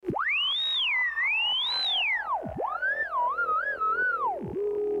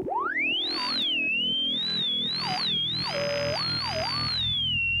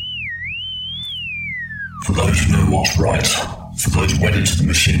what's right. For those wedded to the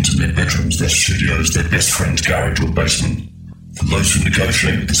machines in their bedrooms, their studios, their best friend's garage or basement. For those who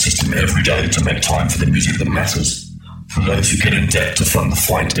negotiate with the system every day to make time for the music that matters. For those who get in debt to fund the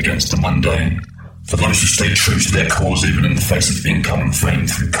fight against the mundane. For those who stay true to their cause even in the face of income and fame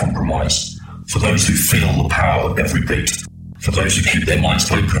through compromise. For those who feel the power of every beat. For those who keep their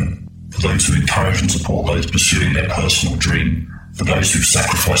minds open. For those who encourage and support those pursuing their personal dream. For those who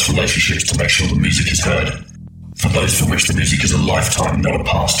sacrifice relationships to make sure the music is heard. For those for which the music is a lifetime, not a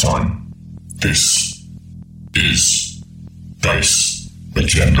pastime. This is Bass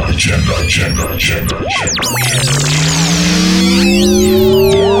Agenda.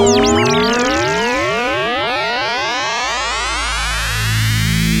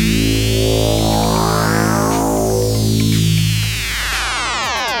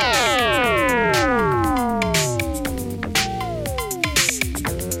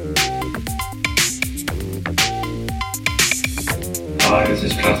 Hi, this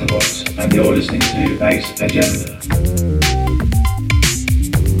is CLATTERBOX, and you're listening to Bass Agenda.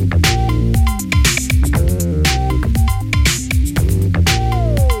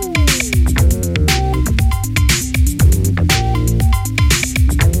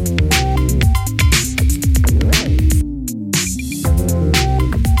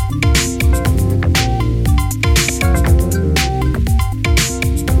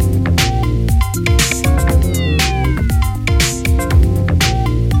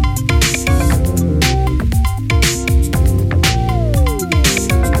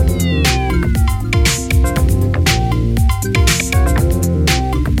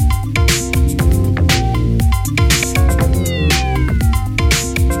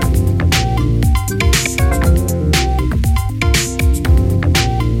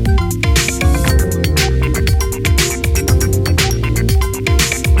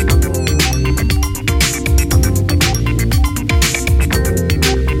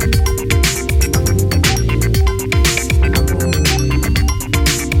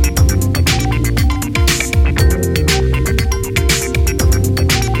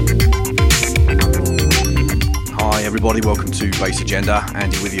 Welcome to Bass Agenda.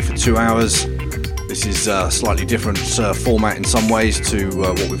 Andy with you for 2 hours. This is a slightly different format in some ways to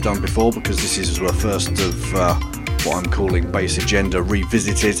what we've done before, because this is the first of what I'm calling Bass Agenda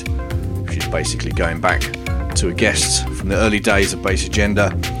Revisited, which is basically going back to a guest from the early days of Bass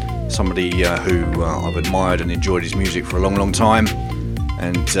Agenda, somebody who I've admired and enjoyed his music for a long time,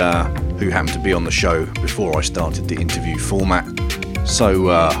 and who happened to be on the show before I started the interview format. So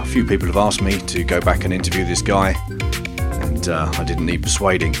a few people have asked me to go back and interview this guy, and I didn't need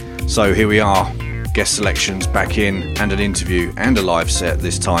persuading. So here we are, guest selections back in, and an interview and a live set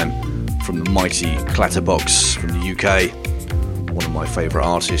this time from the mighty CLATTERBOX from the UK, one of my favourite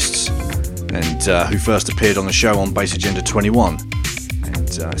artists, and who first appeared on the show on Bass Agenda 21, and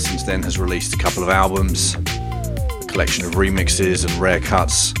since then has released a couple of albums, a collection of remixes and rare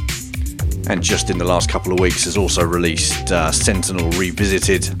cuts, and just in the last couple of weeks has also released Sentinel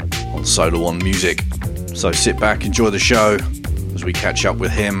Revisited on Solar One Music. So sit back, enjoy the show as we catch up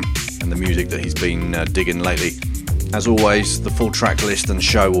with him and the music that he's been digging lately. As always, the full track list and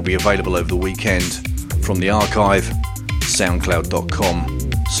show will be available over the weekend from the archive,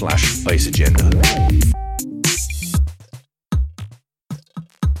 soundcloud.com/bassagenda.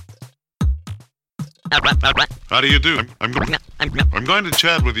 How do you do? I'm going to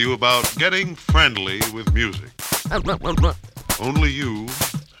chat with you about getting friendly with music. Only you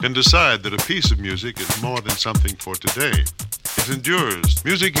can decide that a piece of music is more than something for today. It endures.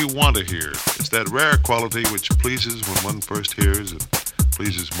 Music you want to hear. It's that rare quality which pleases when one first hears and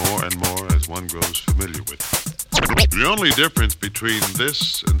pleases more and more as one grows familiar with it. The only difference between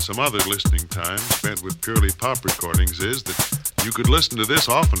this and some other listening time spent with purely pop recordings is that you could listen to this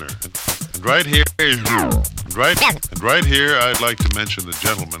oftener. And right here, I'd like to mention the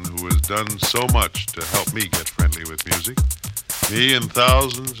gentleman who has done so much to help me get friendly with music. Me and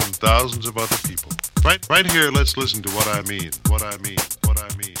thousands of other people. Right here, let's listen to what I mean.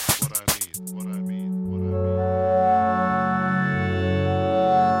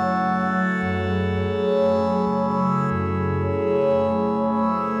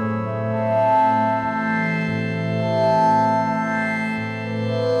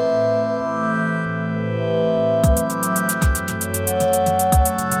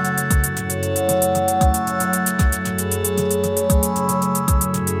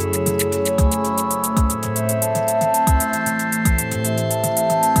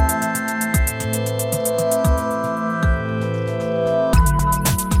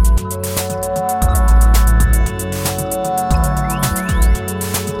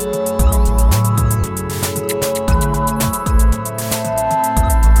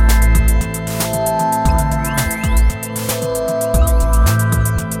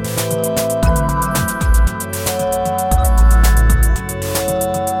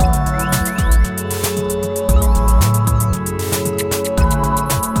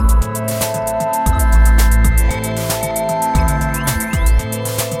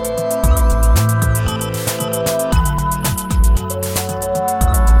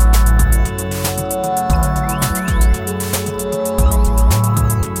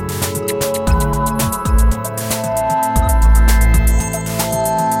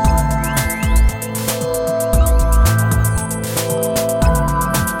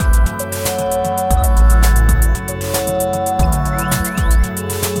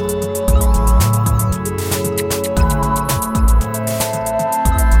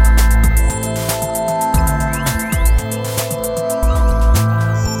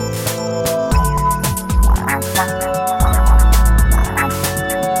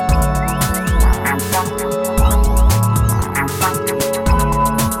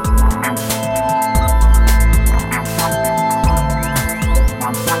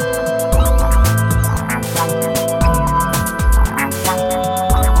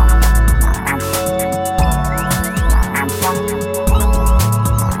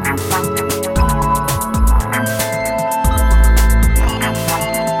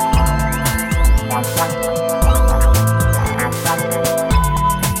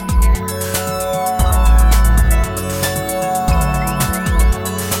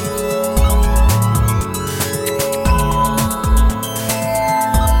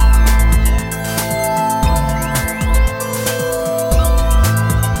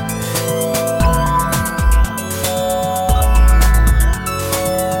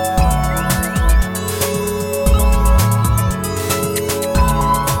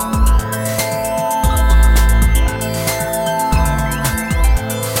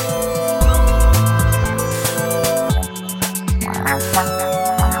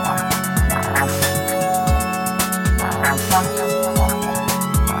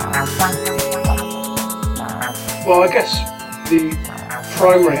 Well, I guess the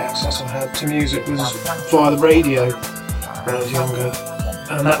primary access I had to music was via the radio when I was younger,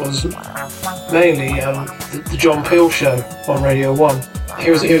 and that was mainly the John Peel show on Radio 1.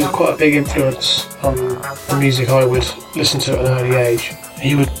 He was quite a big influence on the music I would listen to at an early age.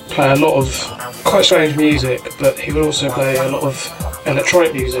 He would play a lot of quite strange music, but he would also play a lot of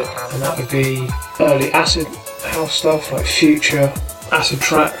electronic music, and that would be early acid house stuff like Future, acid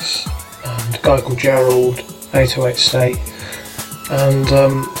tracks, and a guy called Gerald, 808 State, and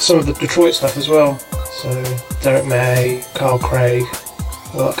some of the Detroit stuff as well, so Derek May, Carl Craig,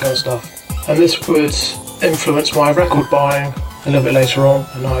 all that kind of stuff. And this would influence my record buying a little bit later on,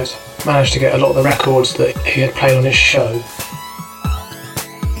 and I managed to get a lot of the records that he had played on his show.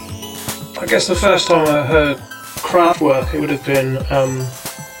 I guess the first time I heard Kraftwerk, it would have been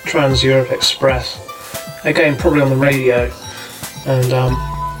Trans-Europe Express, again probably on the radio, and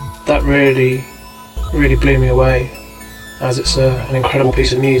that really blew me away, as it's an incredible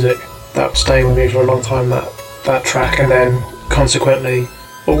piece of music that would stay with me for a long time, that track, and then consequently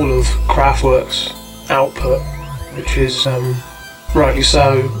all of Kraftwerk's output, which is rightly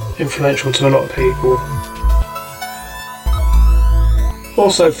so influential to a lot of people.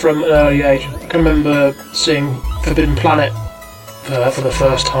 Also from an early age, I can remember seeing Forbidden Planet for the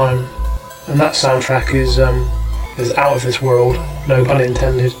first time, and that soundtrack is out of this world, no pun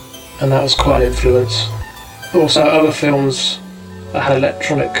intended, and that was quite an influence. Also other films that had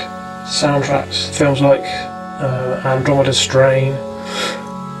electronic soundtracks, films like Andromeda Strain,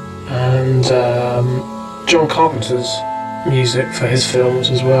 and John Carpenter's music for his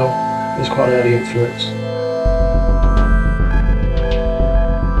films as well was quite an early influence.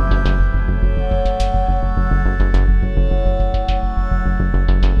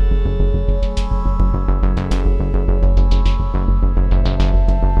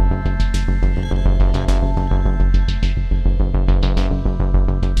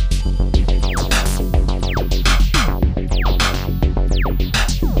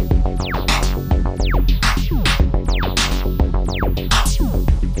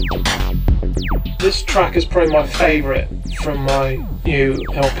 This track is probably my favourite from my new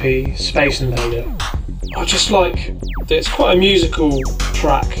LP, Space Invader. I just like that it's quite a musical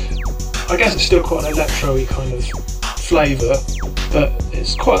track. I guess it's still quite an electro-y kind of flavour, but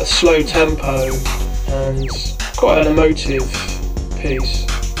it's quite a slow tempo and quite an emotive piece.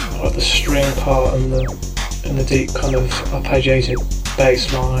 I like the string part and the deep kind of arpeggiated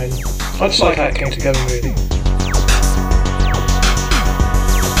bass line. I just like how it came together really.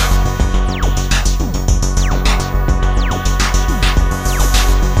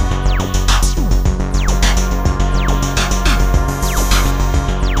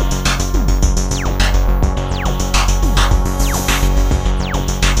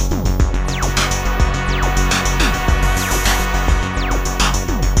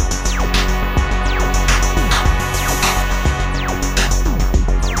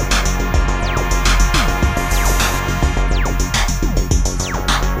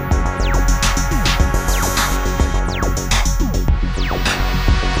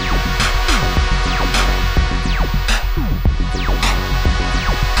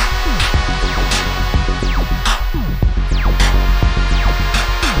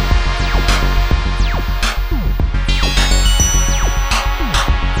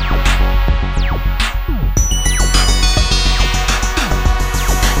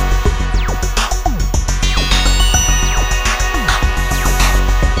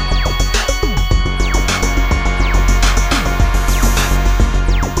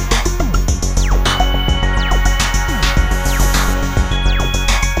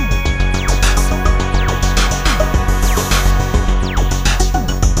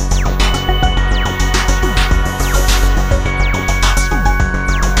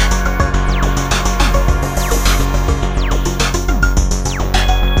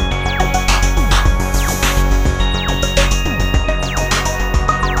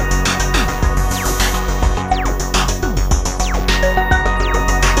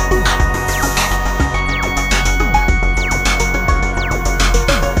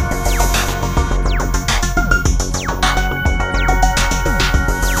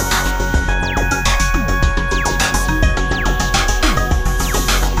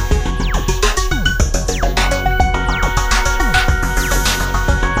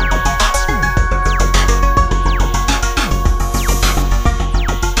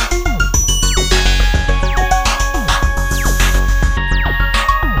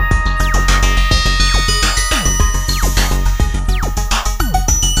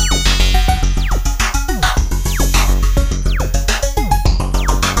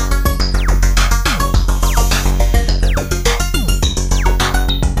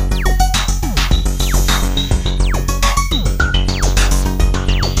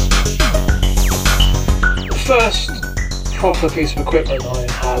 proper piece of equipment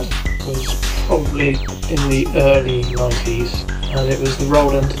I had was probably in the early 90s, and it was the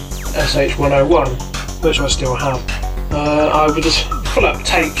Roland SH-101, which I still have. I would just pull up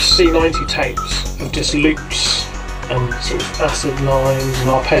tapes, C90 tapes, of just loops and sort of acid lines and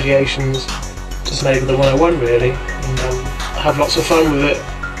arpeggiations, just made with the 101 really, and have lots of fun with it.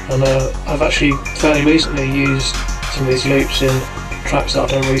 And I've actually fairly recently used some of these loops in tracks that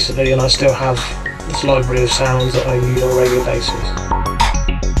I've done recently, and I still have this library of sounds that I use on a regular basis.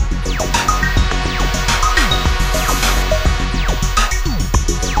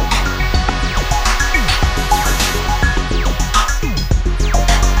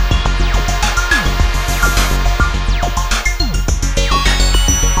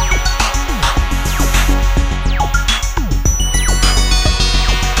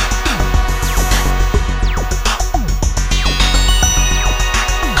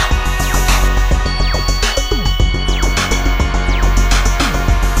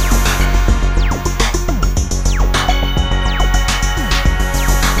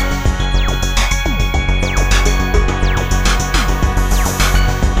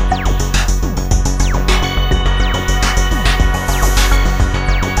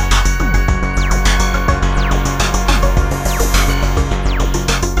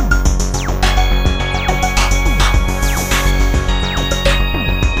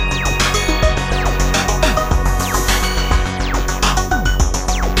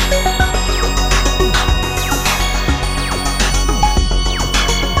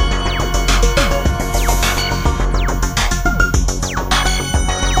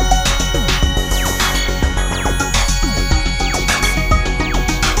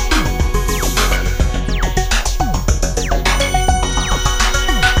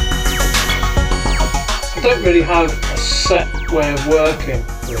 I don't really have a set way of working,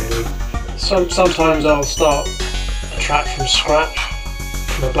 really. Sometimes I'll start a track from scratch,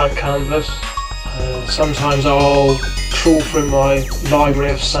 from a blank canvas. Sometimes I'll trawl through my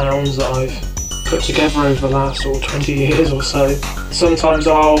library of sounds that I've put together over the last 20 years or so. Sometimes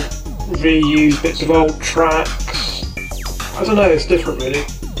I'll reuse bits of old tracks. I don't know, it's different really.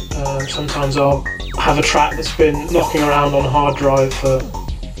 Sometimes I'll have a track that's been knocking around on a hard drive for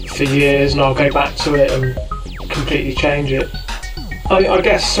years, and I'll go back to it and completely change it. I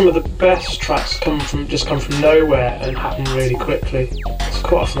guess some of the best tracks come from nowhere and happen really quickly. It's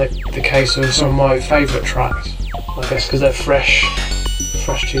quite often the case of some of my favourite tracks, I guess, because they're fresh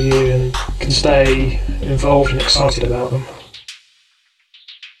to you and can stay involved and excited about them.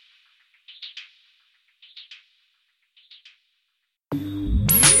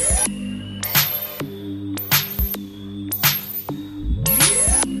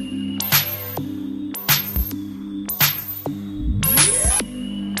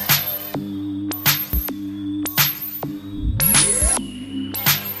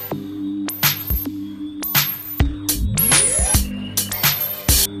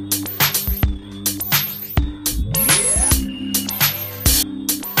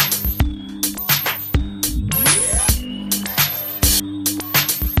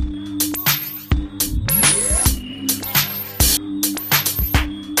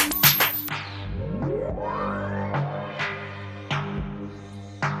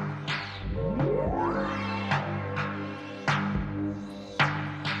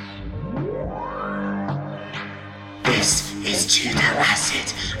 This is Juno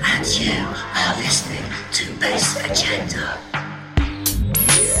Acid, and you are listening to Bass Agenda.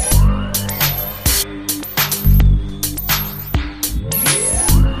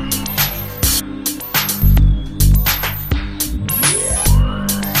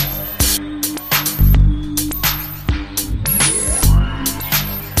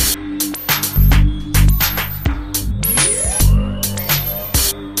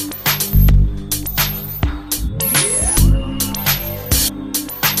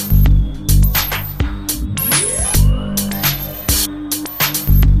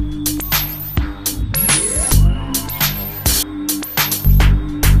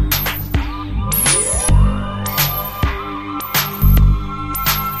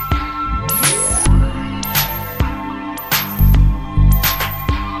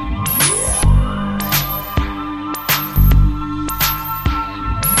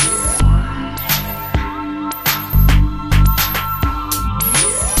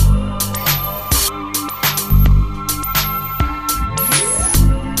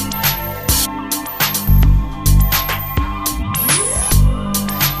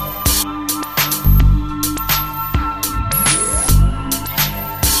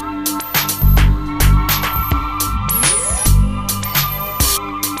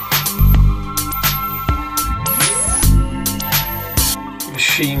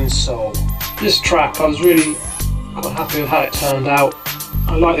 this track, I was really quite happy with how it turned out.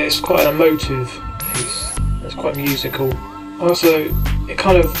 I like that it's quite an emotive piece. It's quite musical. Also, it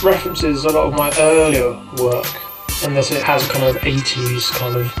kind of references a lot of my earlier work, in that it has a kind of 80s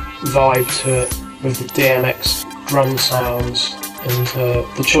kind of vibe to it, with the DMX drum sounds and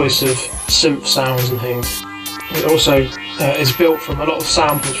the choice of synth sounds and things. It also is built from a lot of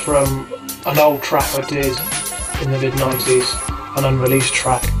samples from an old track I did in the mid-90s, an unreleased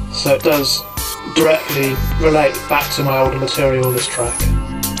track. So it does directly relate back to my older material, this track.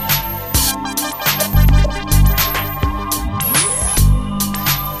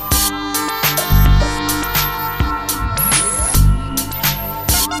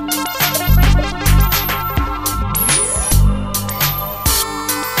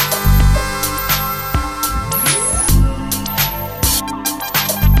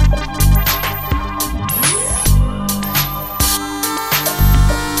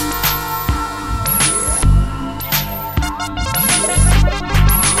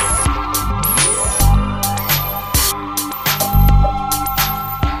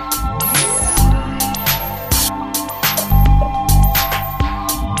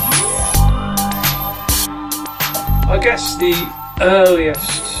 I guess the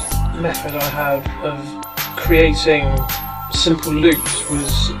earliest method I had of creating simple loops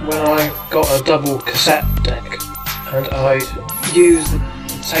was when I got a double cassette deck, and I used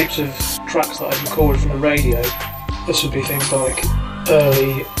the tapes of tracks that I'd recorded from the radio. This would be things like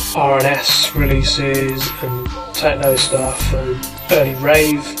early R&S releases and techno stuff and early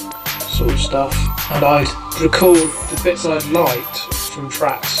rave sort of stuff, and I'd record the bits I'd liked from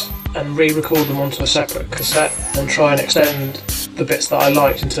tracks and re-record them onto a separate cassette and try and extend the bits that I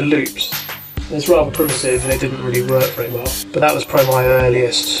liked into loops. It's rather primitive and it didn't really work very well, but that was probably my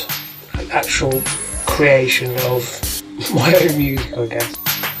earliest actual creation of my own music, I guess.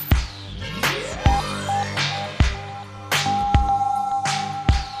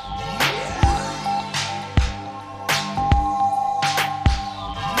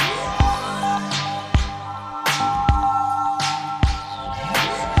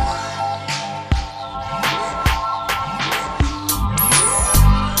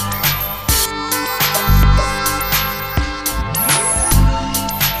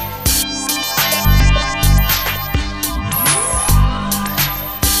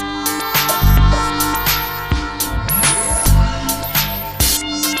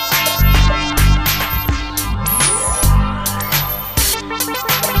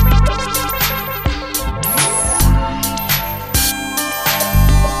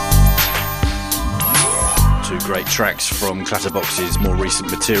 Tracks from CLATTERBOX's more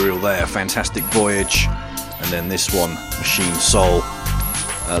recent material there, Fantastic Voyage, and then this one, Machine Soul.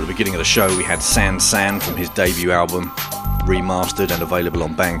 At the beginning of the show we had Sand from his debut album, remastered and available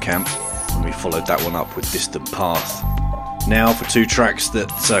on Bandcamp, and we followed that one up with Distant Path. Now for two tracks that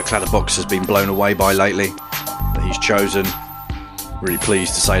CLATTERBOX has been blown away by lately, that he's chosen. Really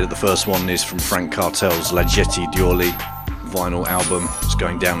pleased to say that the first one is from Frank Cartel's La Jetty Dioli vinyl album. It's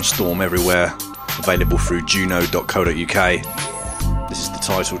going down a storm everywhere, available through juno.co.uk. This is the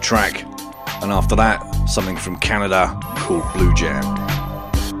title track, and after that, something from Canada called Blue Jam.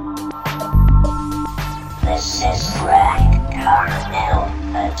 This is Frank Cartel,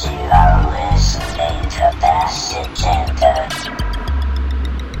 and you are listening to Bass Agenda.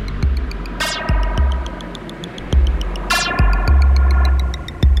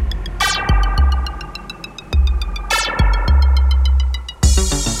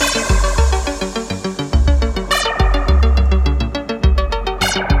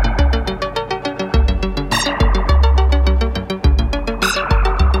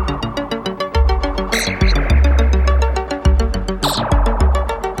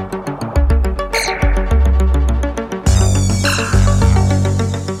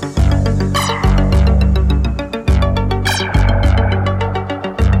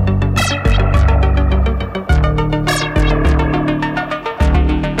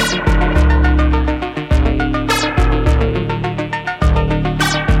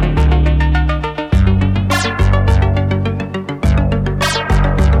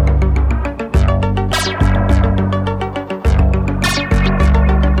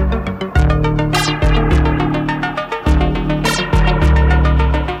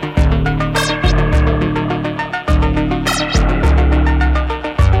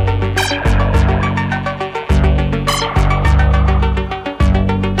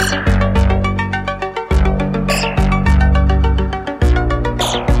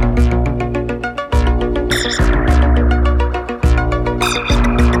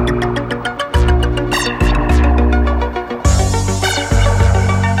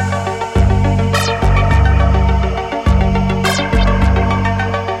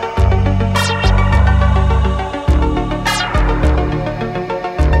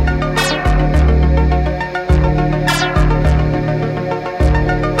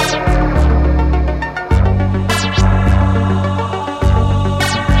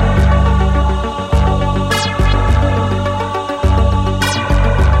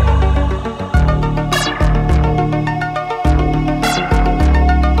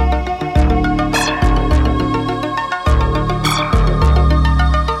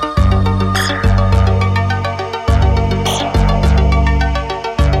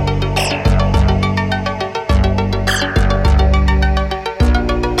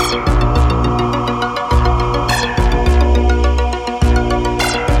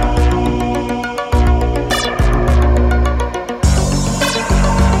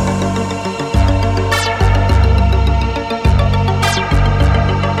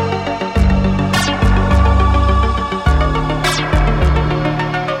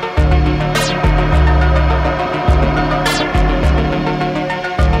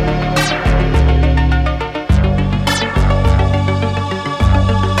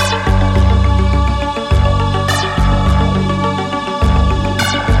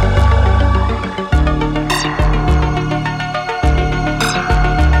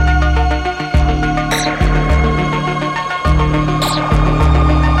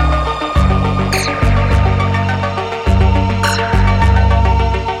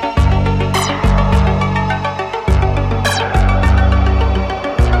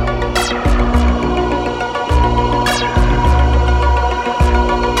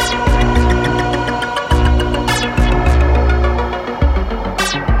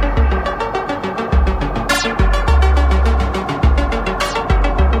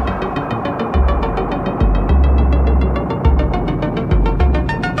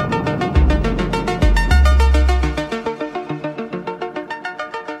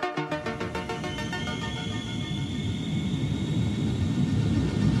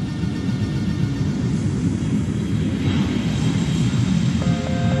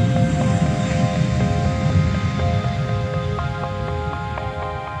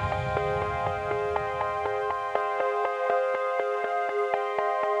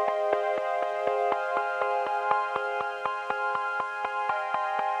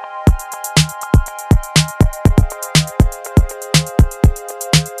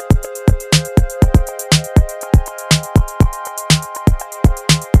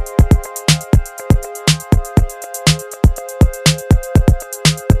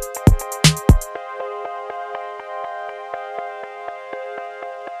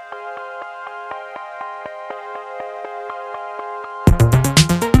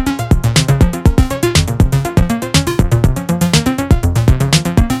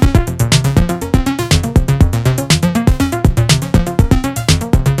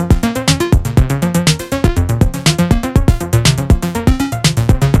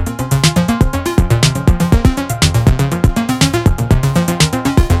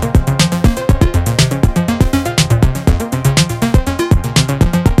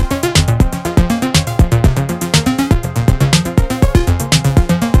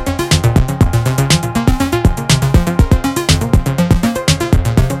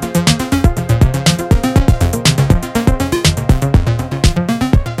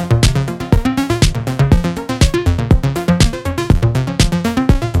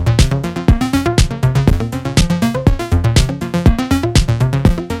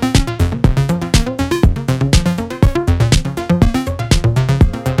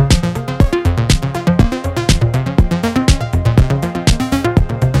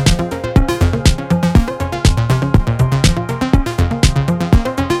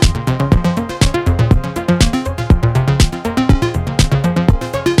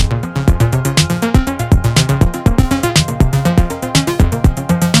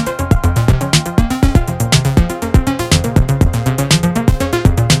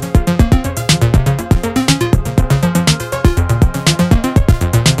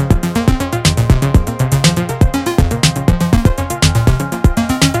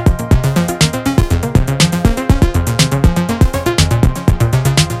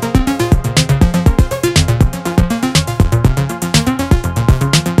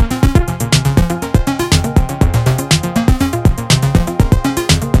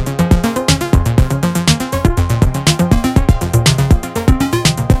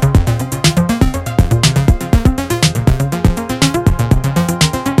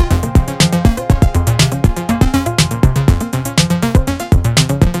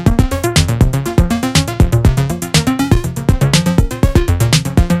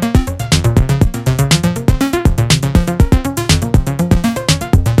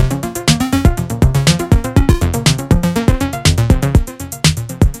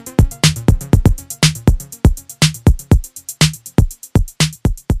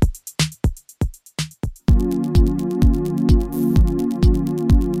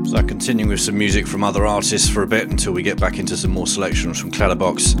 So continuing with some music from other artists for a bit until we get back into some more selections from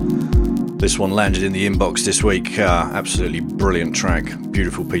CLATTERBOX. This one landed in the inbox this week. Absolutely brilliant track,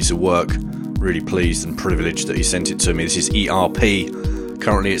 beautiful piece of work. Really pleased and privileged that he sent it to me. This is ERP.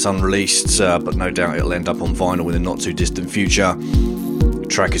 Currently it's unreleased, but no doubt it'll end up on vinyl in the not too distant future. The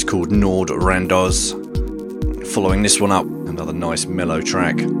track is called Nord Randos. Following this one up, another nice mellow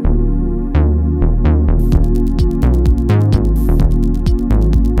track.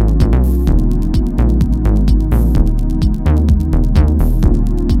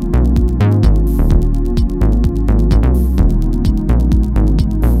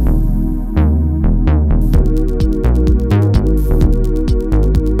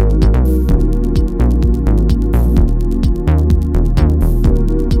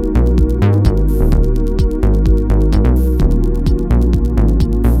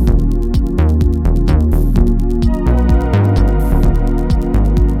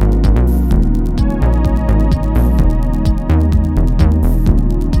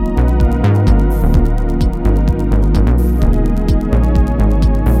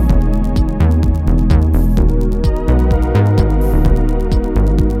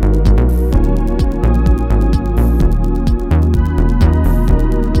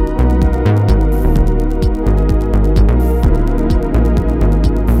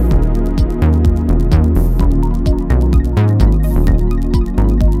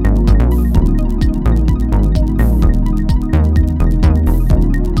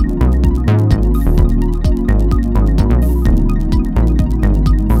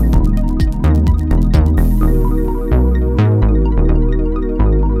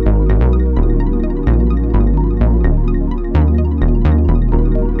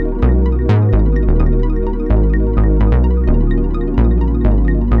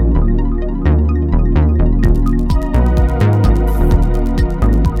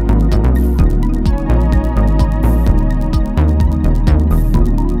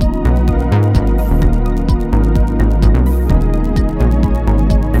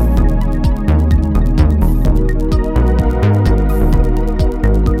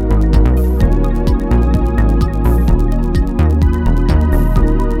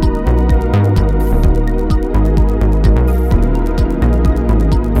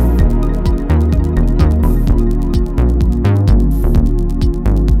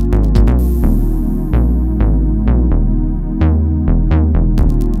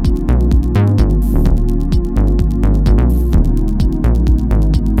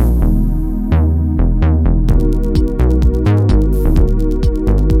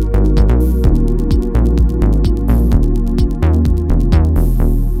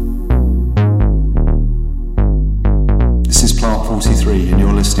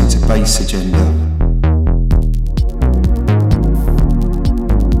 Agenda.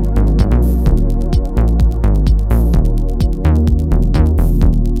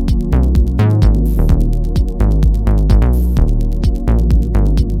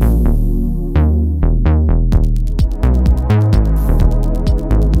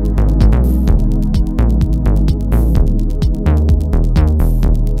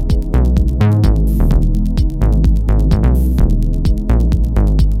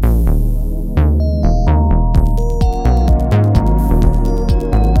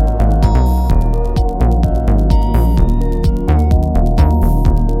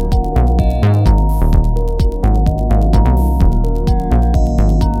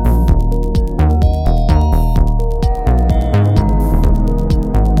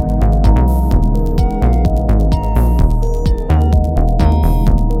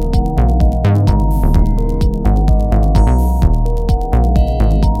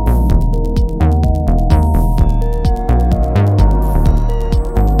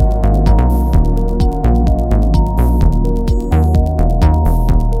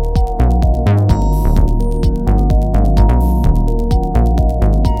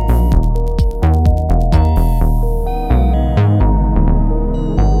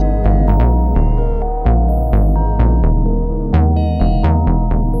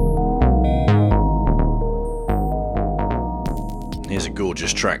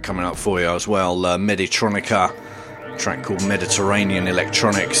 Track coming up for you as well, Meditronica, track called Mediterranean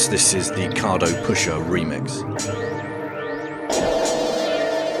Electronics. This is the Cardo Pusher remix.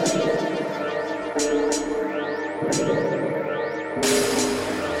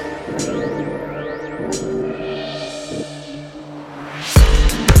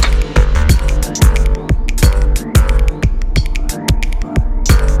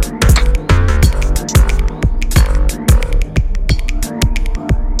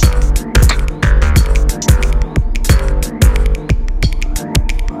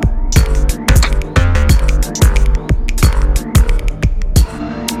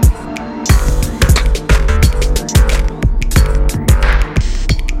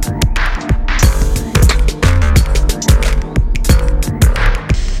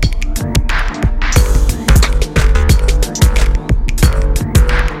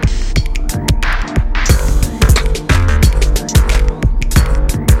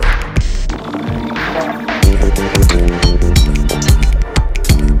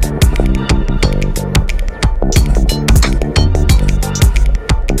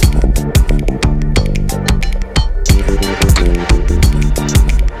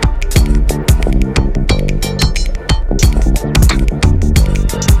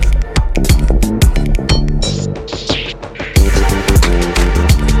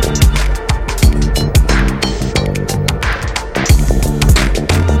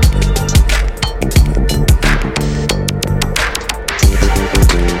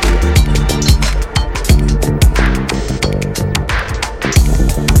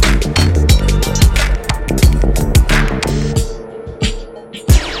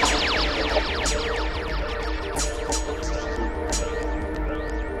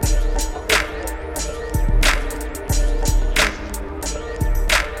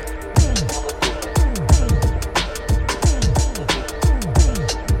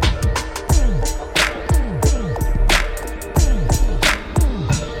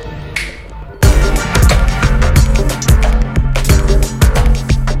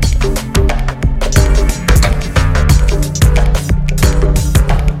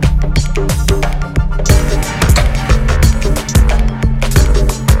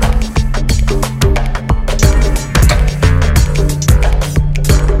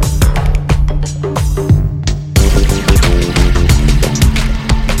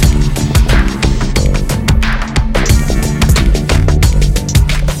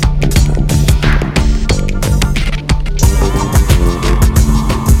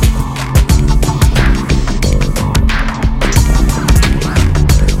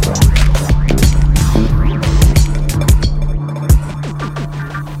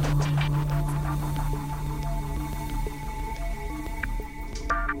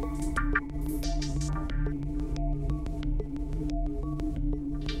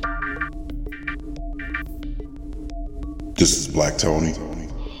 Black Tony,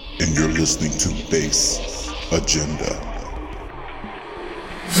 and you're listening to Bass Agenda.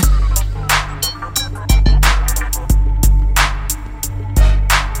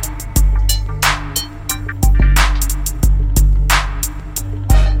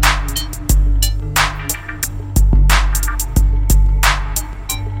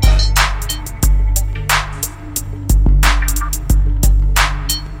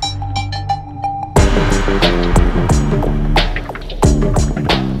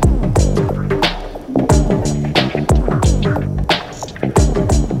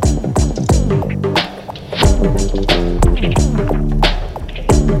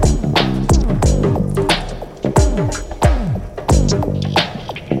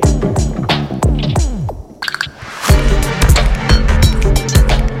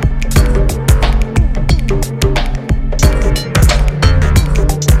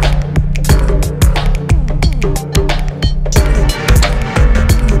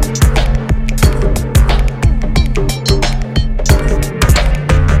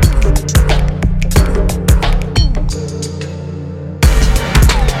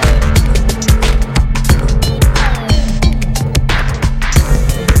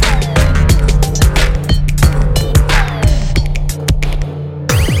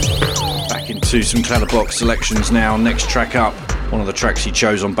 To some CLATTERBOX selections now. Next track up, one of the tracks he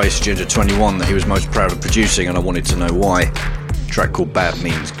chose on Bass Agenda 21 that he was most proud of producing, and I wanted to know why. A track called Bad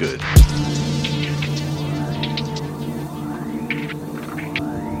Means Good.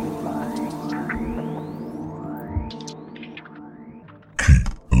 Keep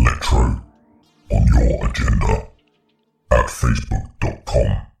electro on your agenda at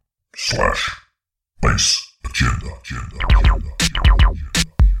facebook.com/Bass Agenda.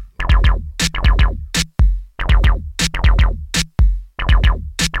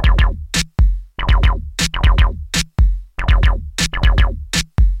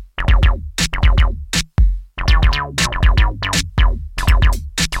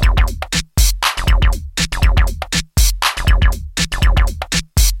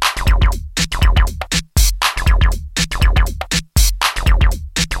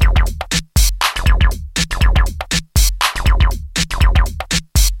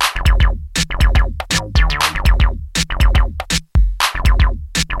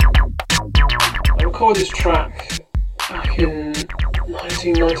 This track back in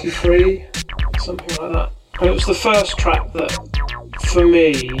 1993, something like that. And it was the first track that, for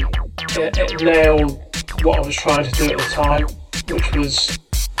me, it nailed what I was trying to do at the time, which was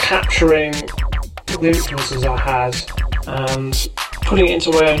capturing the influences I had and putting it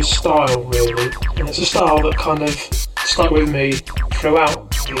into my own style, really. And it's a style that kind of stuck with me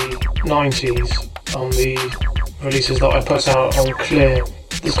throughout the 90s on the releases that I put out on Clear.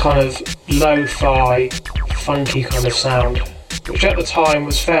 This kind of lo-fi, funky kind of sound, which at the time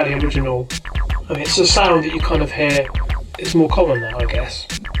was fairly original. I mean, it's a sound that you kind of hear, it's more common now, I guess,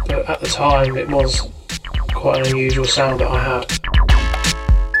 but at the time it was quite an unusual sound that I had.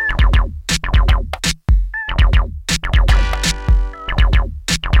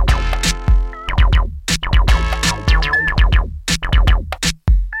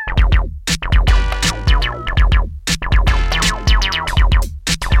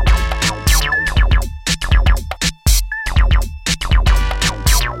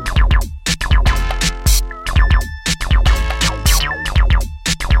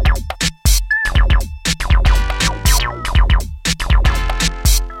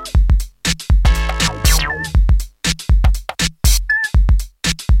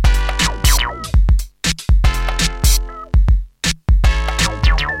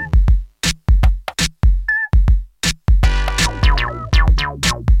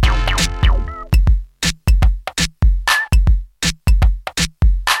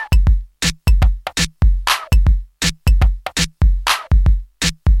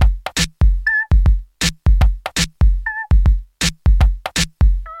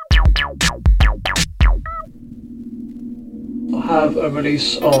 Have a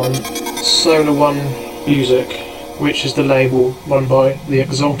release on Solar One Music, which is the label run by the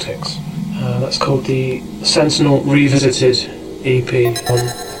Exotics. That's called the Sentinel Revisited EP on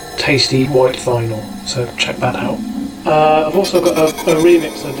Tasty White Vinyl, so check that out. I've also got a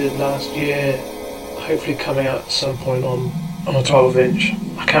remix I did last year, hopefully coming out at some point on a 12-inch.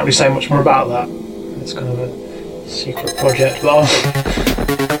 I can't really say much more about that, it's kind of a secret project, but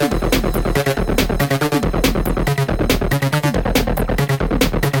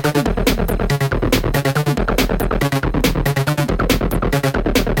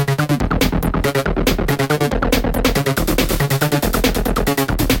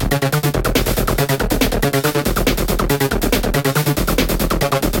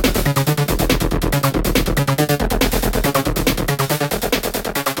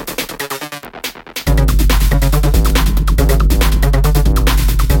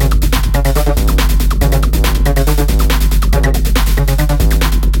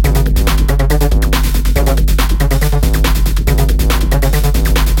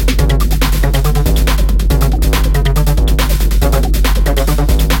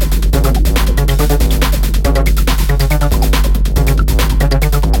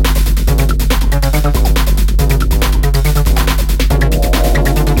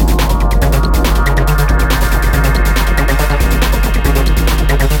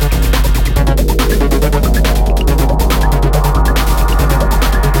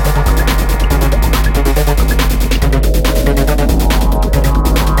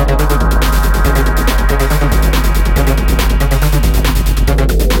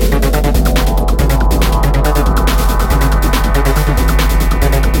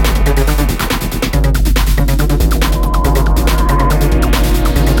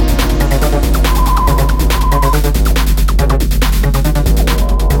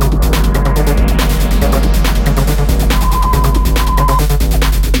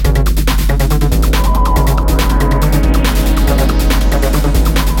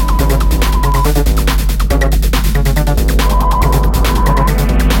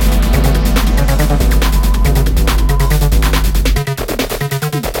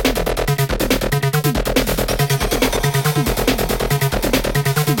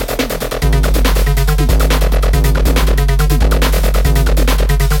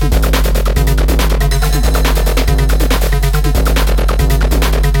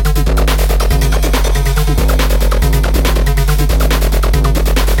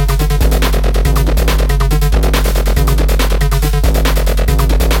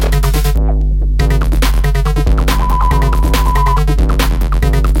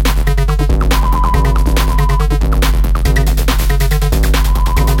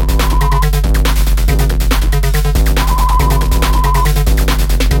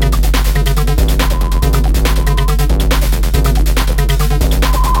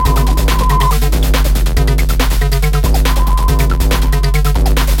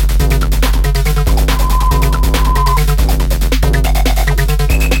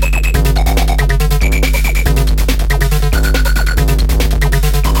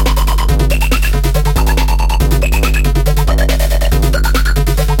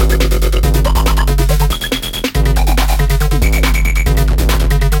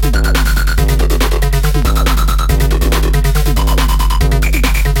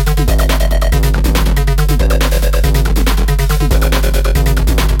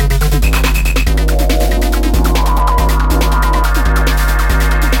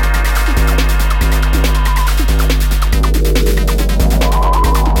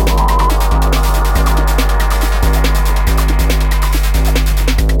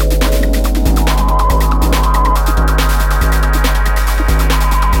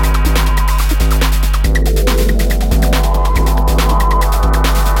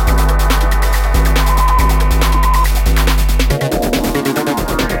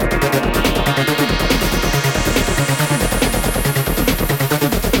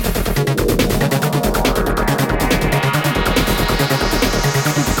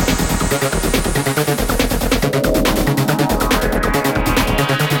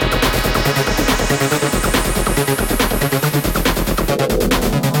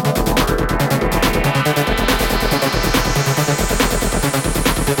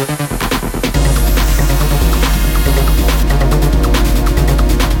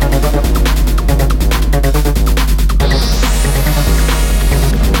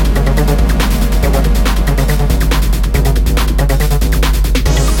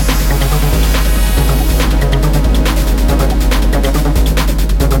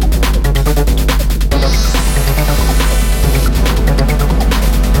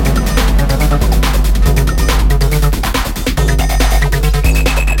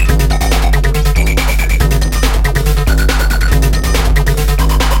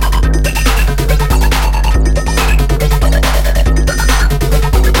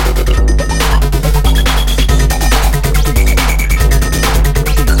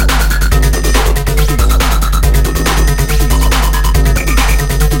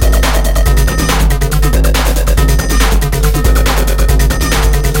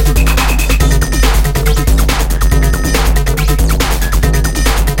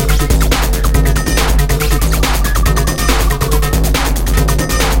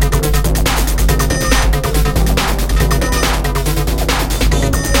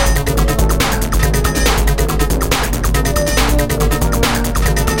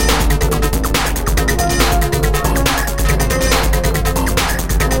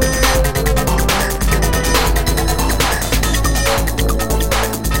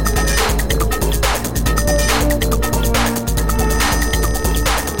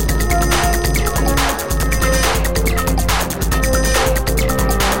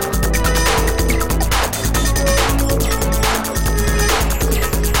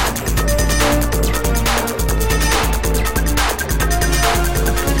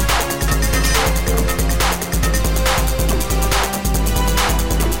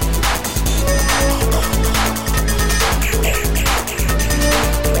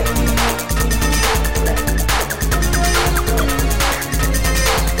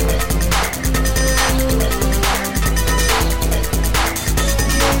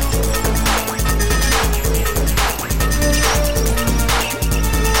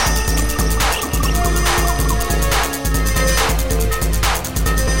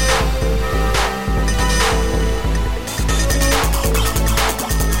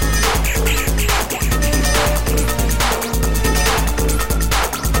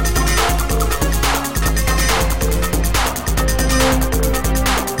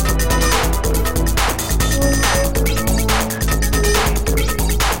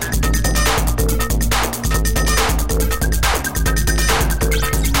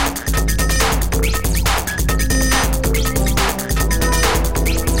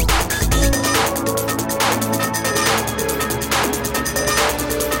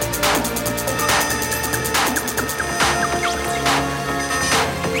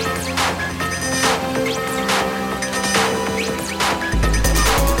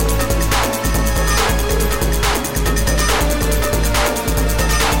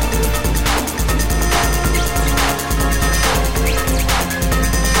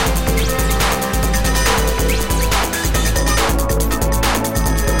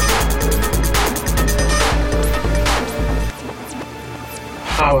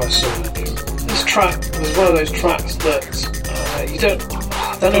power surge. This track was one of those tracks that you don't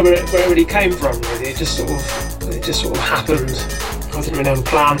know where it really came from. Really, it just sort of happened. I didn't really have a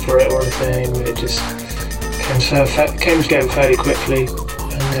plan for it or anything. It just came together fairly quickly,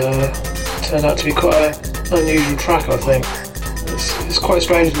 and turned out to be quite an unusual track. I think it's quite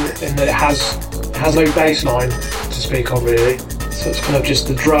strange in that it has no bass line to speak of, really. So it's kind of just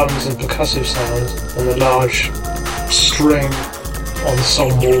the drums and percussive sound and the large string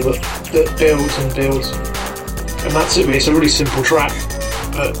ensemble that builds and builds, and that's it really. It's a really simple track,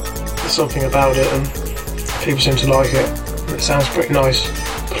 but there's something about it and people seem to like it. It sounds pretty nice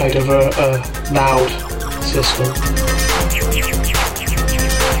played over a loud system.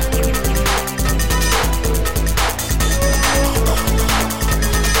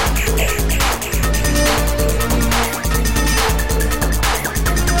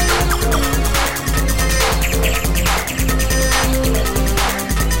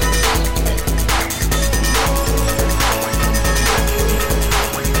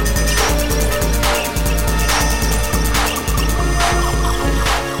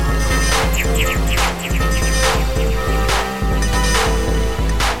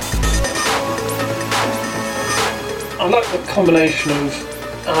 I like the combination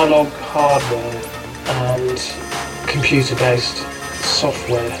of analogue hardware and computer-based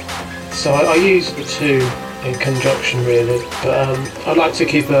software So I use the two in conjunction really, but I like to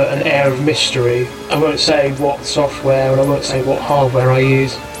keep an air of mystery. I won't say what software and I won't say what hardware I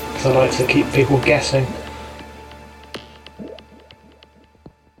use, because I like to keep people guessing.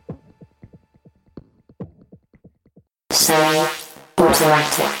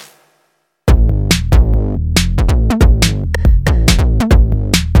 Semi-automatic.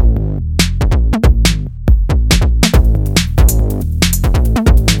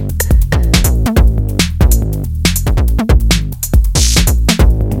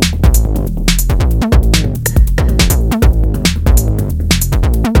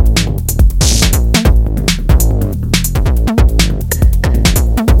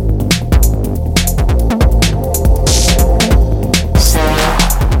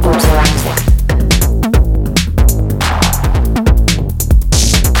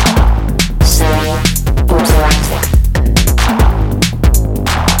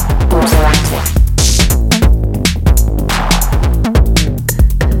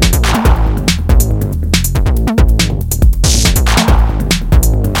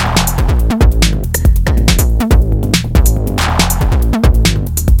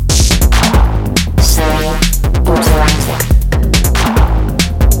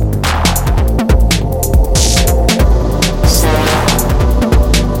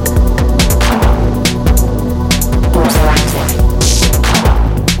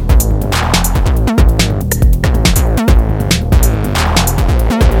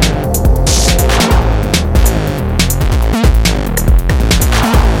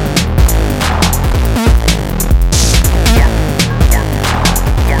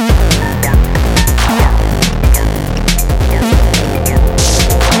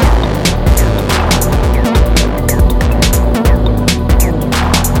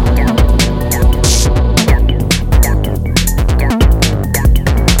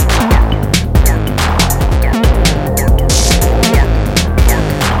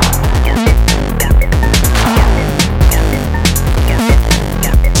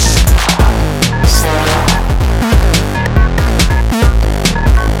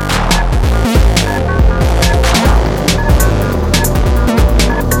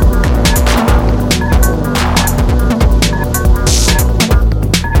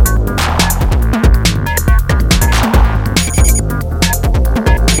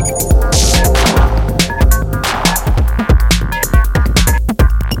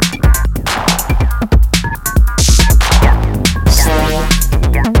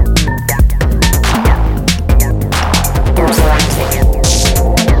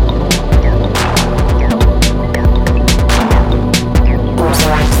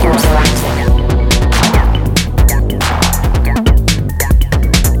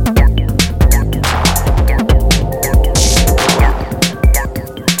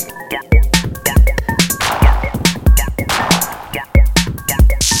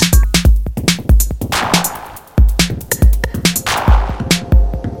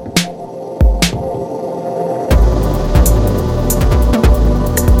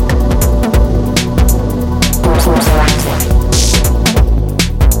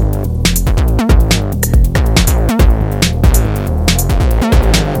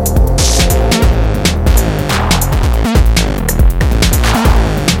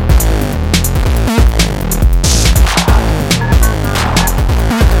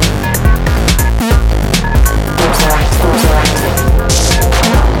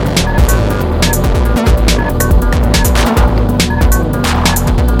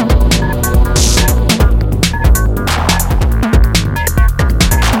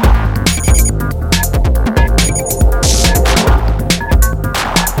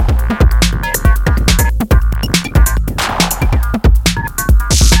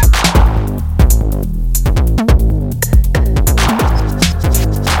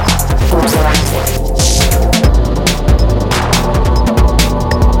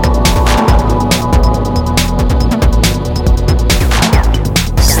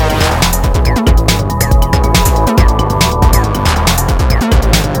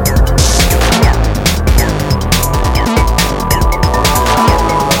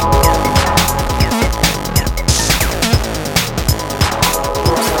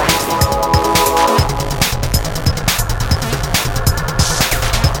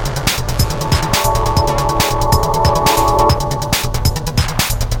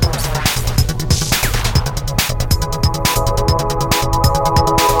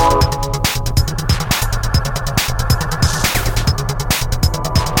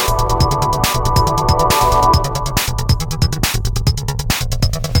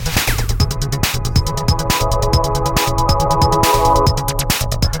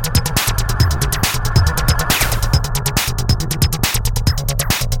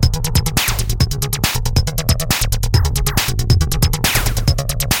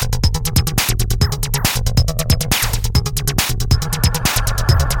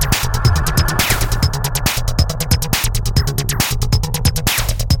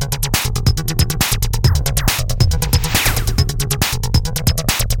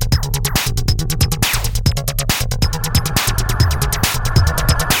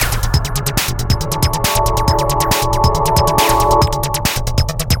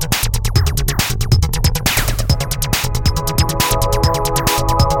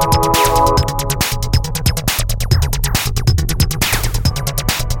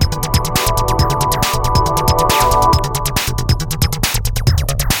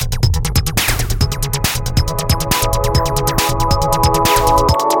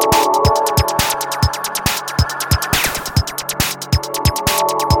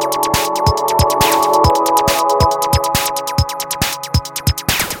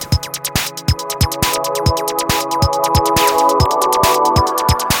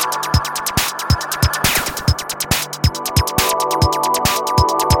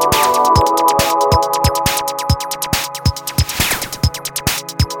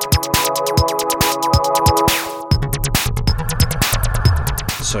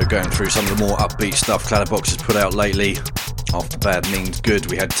 So going through some of the more upbeat stuff Clatterbox has put out lately. After Bad Means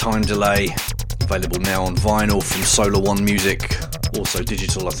Good, we had Time Delay, available now on vinyl from Solar One Music, also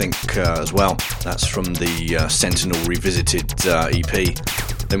digital I think as well. That's from the Sentinel Revisited EP.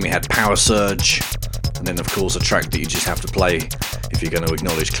 Then we had Power Surge, and then of course a track that you just have to play if you're going to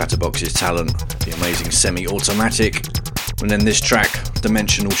acknowledge Clatterbox's talent, the amazing Semi-Automatic. And then this track,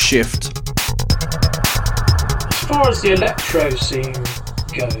 Dimensional Shift. As far as the electro scene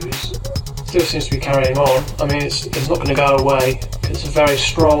goes, it still seems to be carrying on. I mean, it's not going to go away. It's a very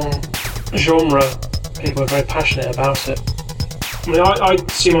strong genre. People are very passionate about it. I mean, I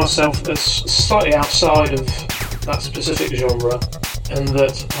see myself as slightly outside of that specific genre, and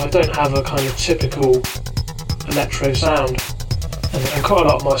that I don't have a kind of typical electro sound. And quite a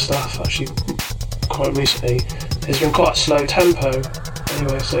lot of my stuff, actually, quite recently, has been quite a slow tempo.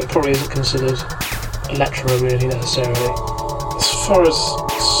 Anyway, so it probably isn't considered electro really necessarily. As far as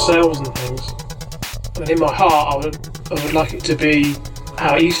sales and things, I mean, in my heart, I would like it to be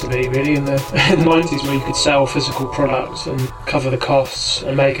how it used to be really in the 90s, where you could sell physical products and cover the costs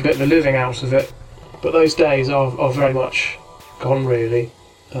and make a bit of a living out of it. But those days are very much gone really.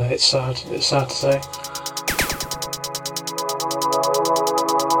 It's sad to say.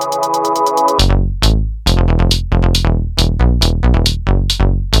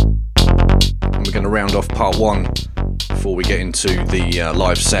 And we're going to round off part one before we get into the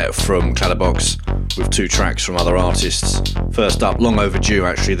live set from Clatterbox with two tracks from other artists. First up, long overdue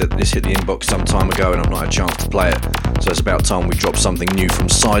actually, that this hit the inbox some time ago and I've not had a chance to play it, so it's about time we drop something new from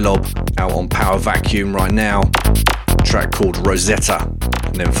Psylob, out on Power Vacuum right now, a track called Rosetta.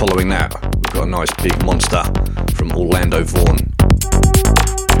 And then following that, we've got a nice big monster from Orlando Vaughan.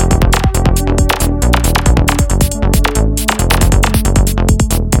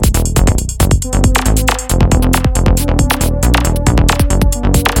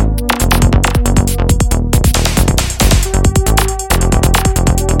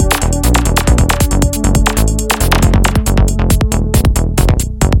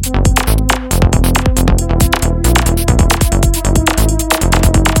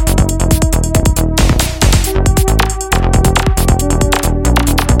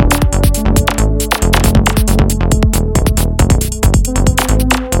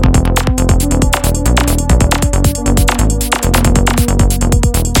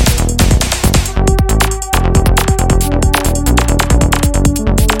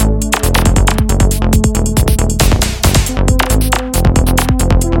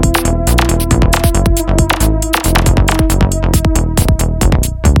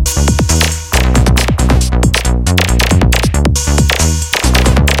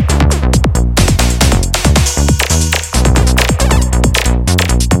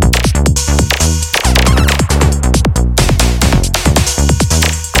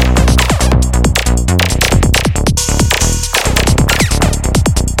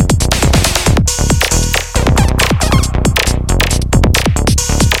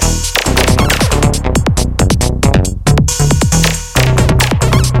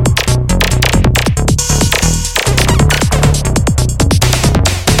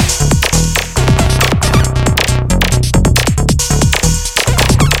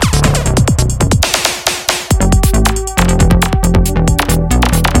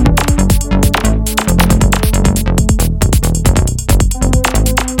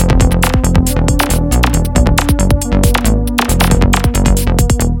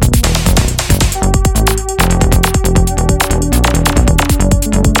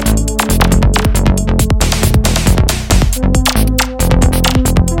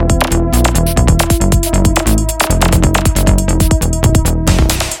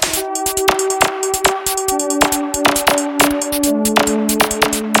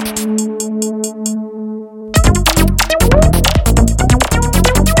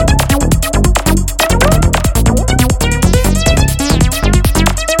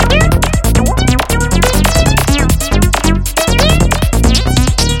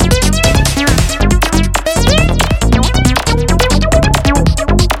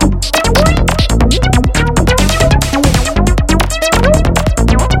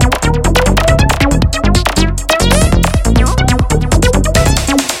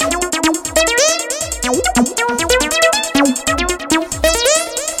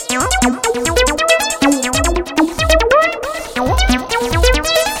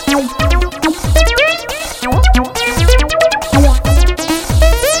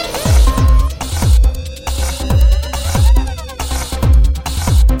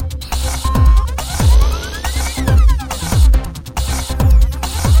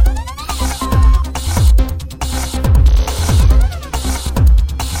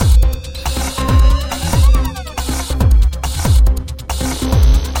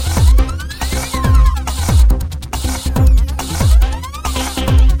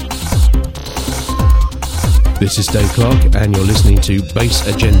 This is Dave Clark, and you're listening to Bass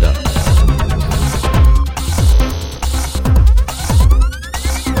Agenda.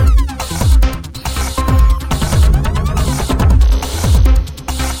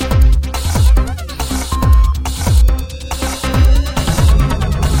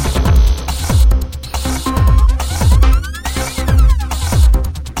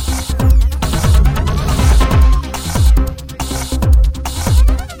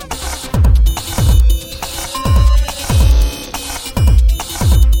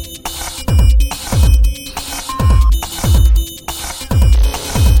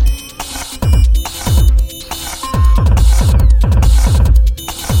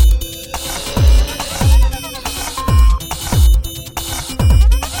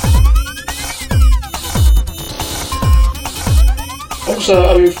 Also,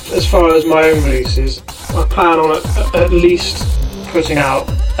 I mean, as far as my own releases, I plan on at least putting out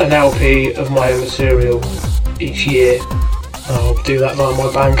an LP of my own material each year. I'll do that via my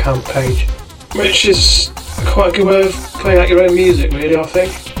Bandcamp page, which is quite a good way of putting out your own music, really, I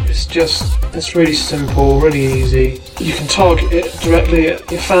think. It's really simple, really easy. You can target it directly at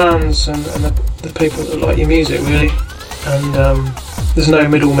your fans and the people that like your music, really. And there's no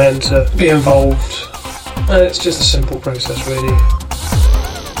middlemen to be involved. And it's just a simple process, really.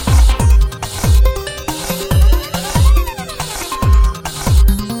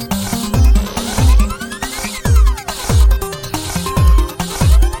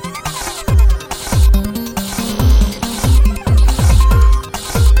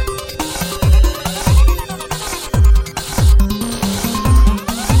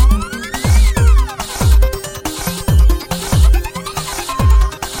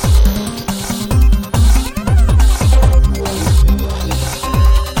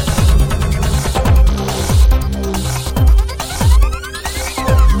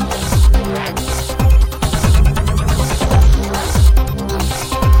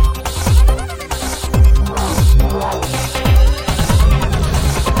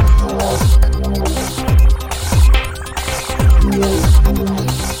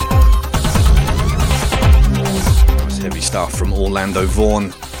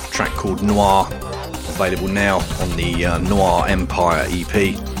 Vaughan, track called Noir, available now on the Noir Empire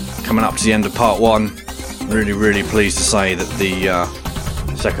EP. Coming up to the end of part one, really pleased to say that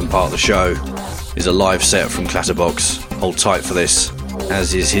the second part of the show is a live set from CLATTERBOX. Hold tight for this,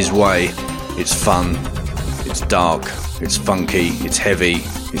 as is his way. It's fun, it's dark, it's funky, it's heavy,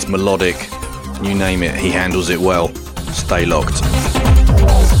 it's melodic, you name it, he handles it well. Stay locked.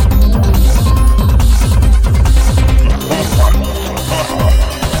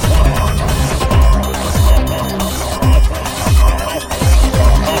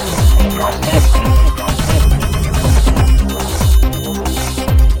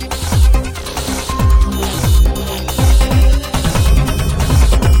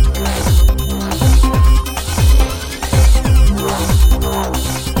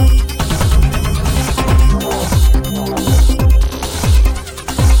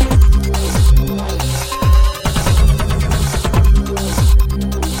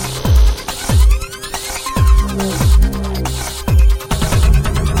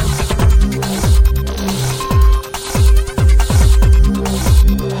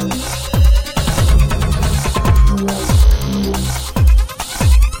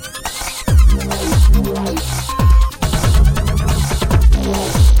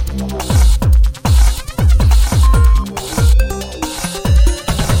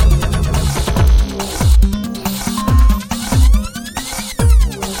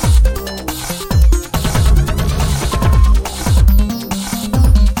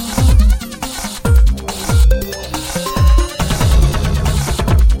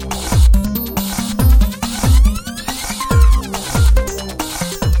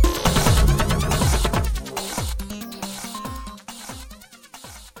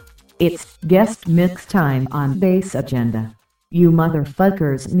 It's guest mix time on Bass Agenda. You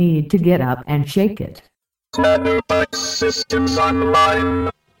motherfuckers need to get up and shake it. CLATTERBOX systems online.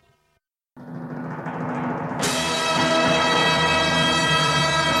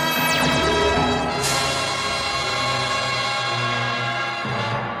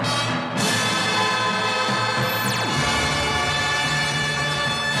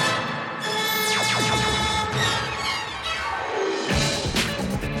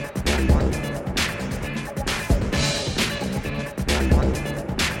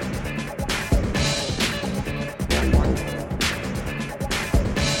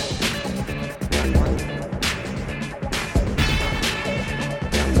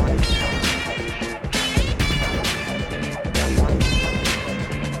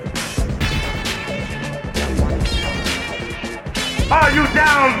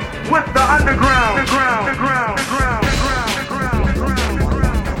 with the underground.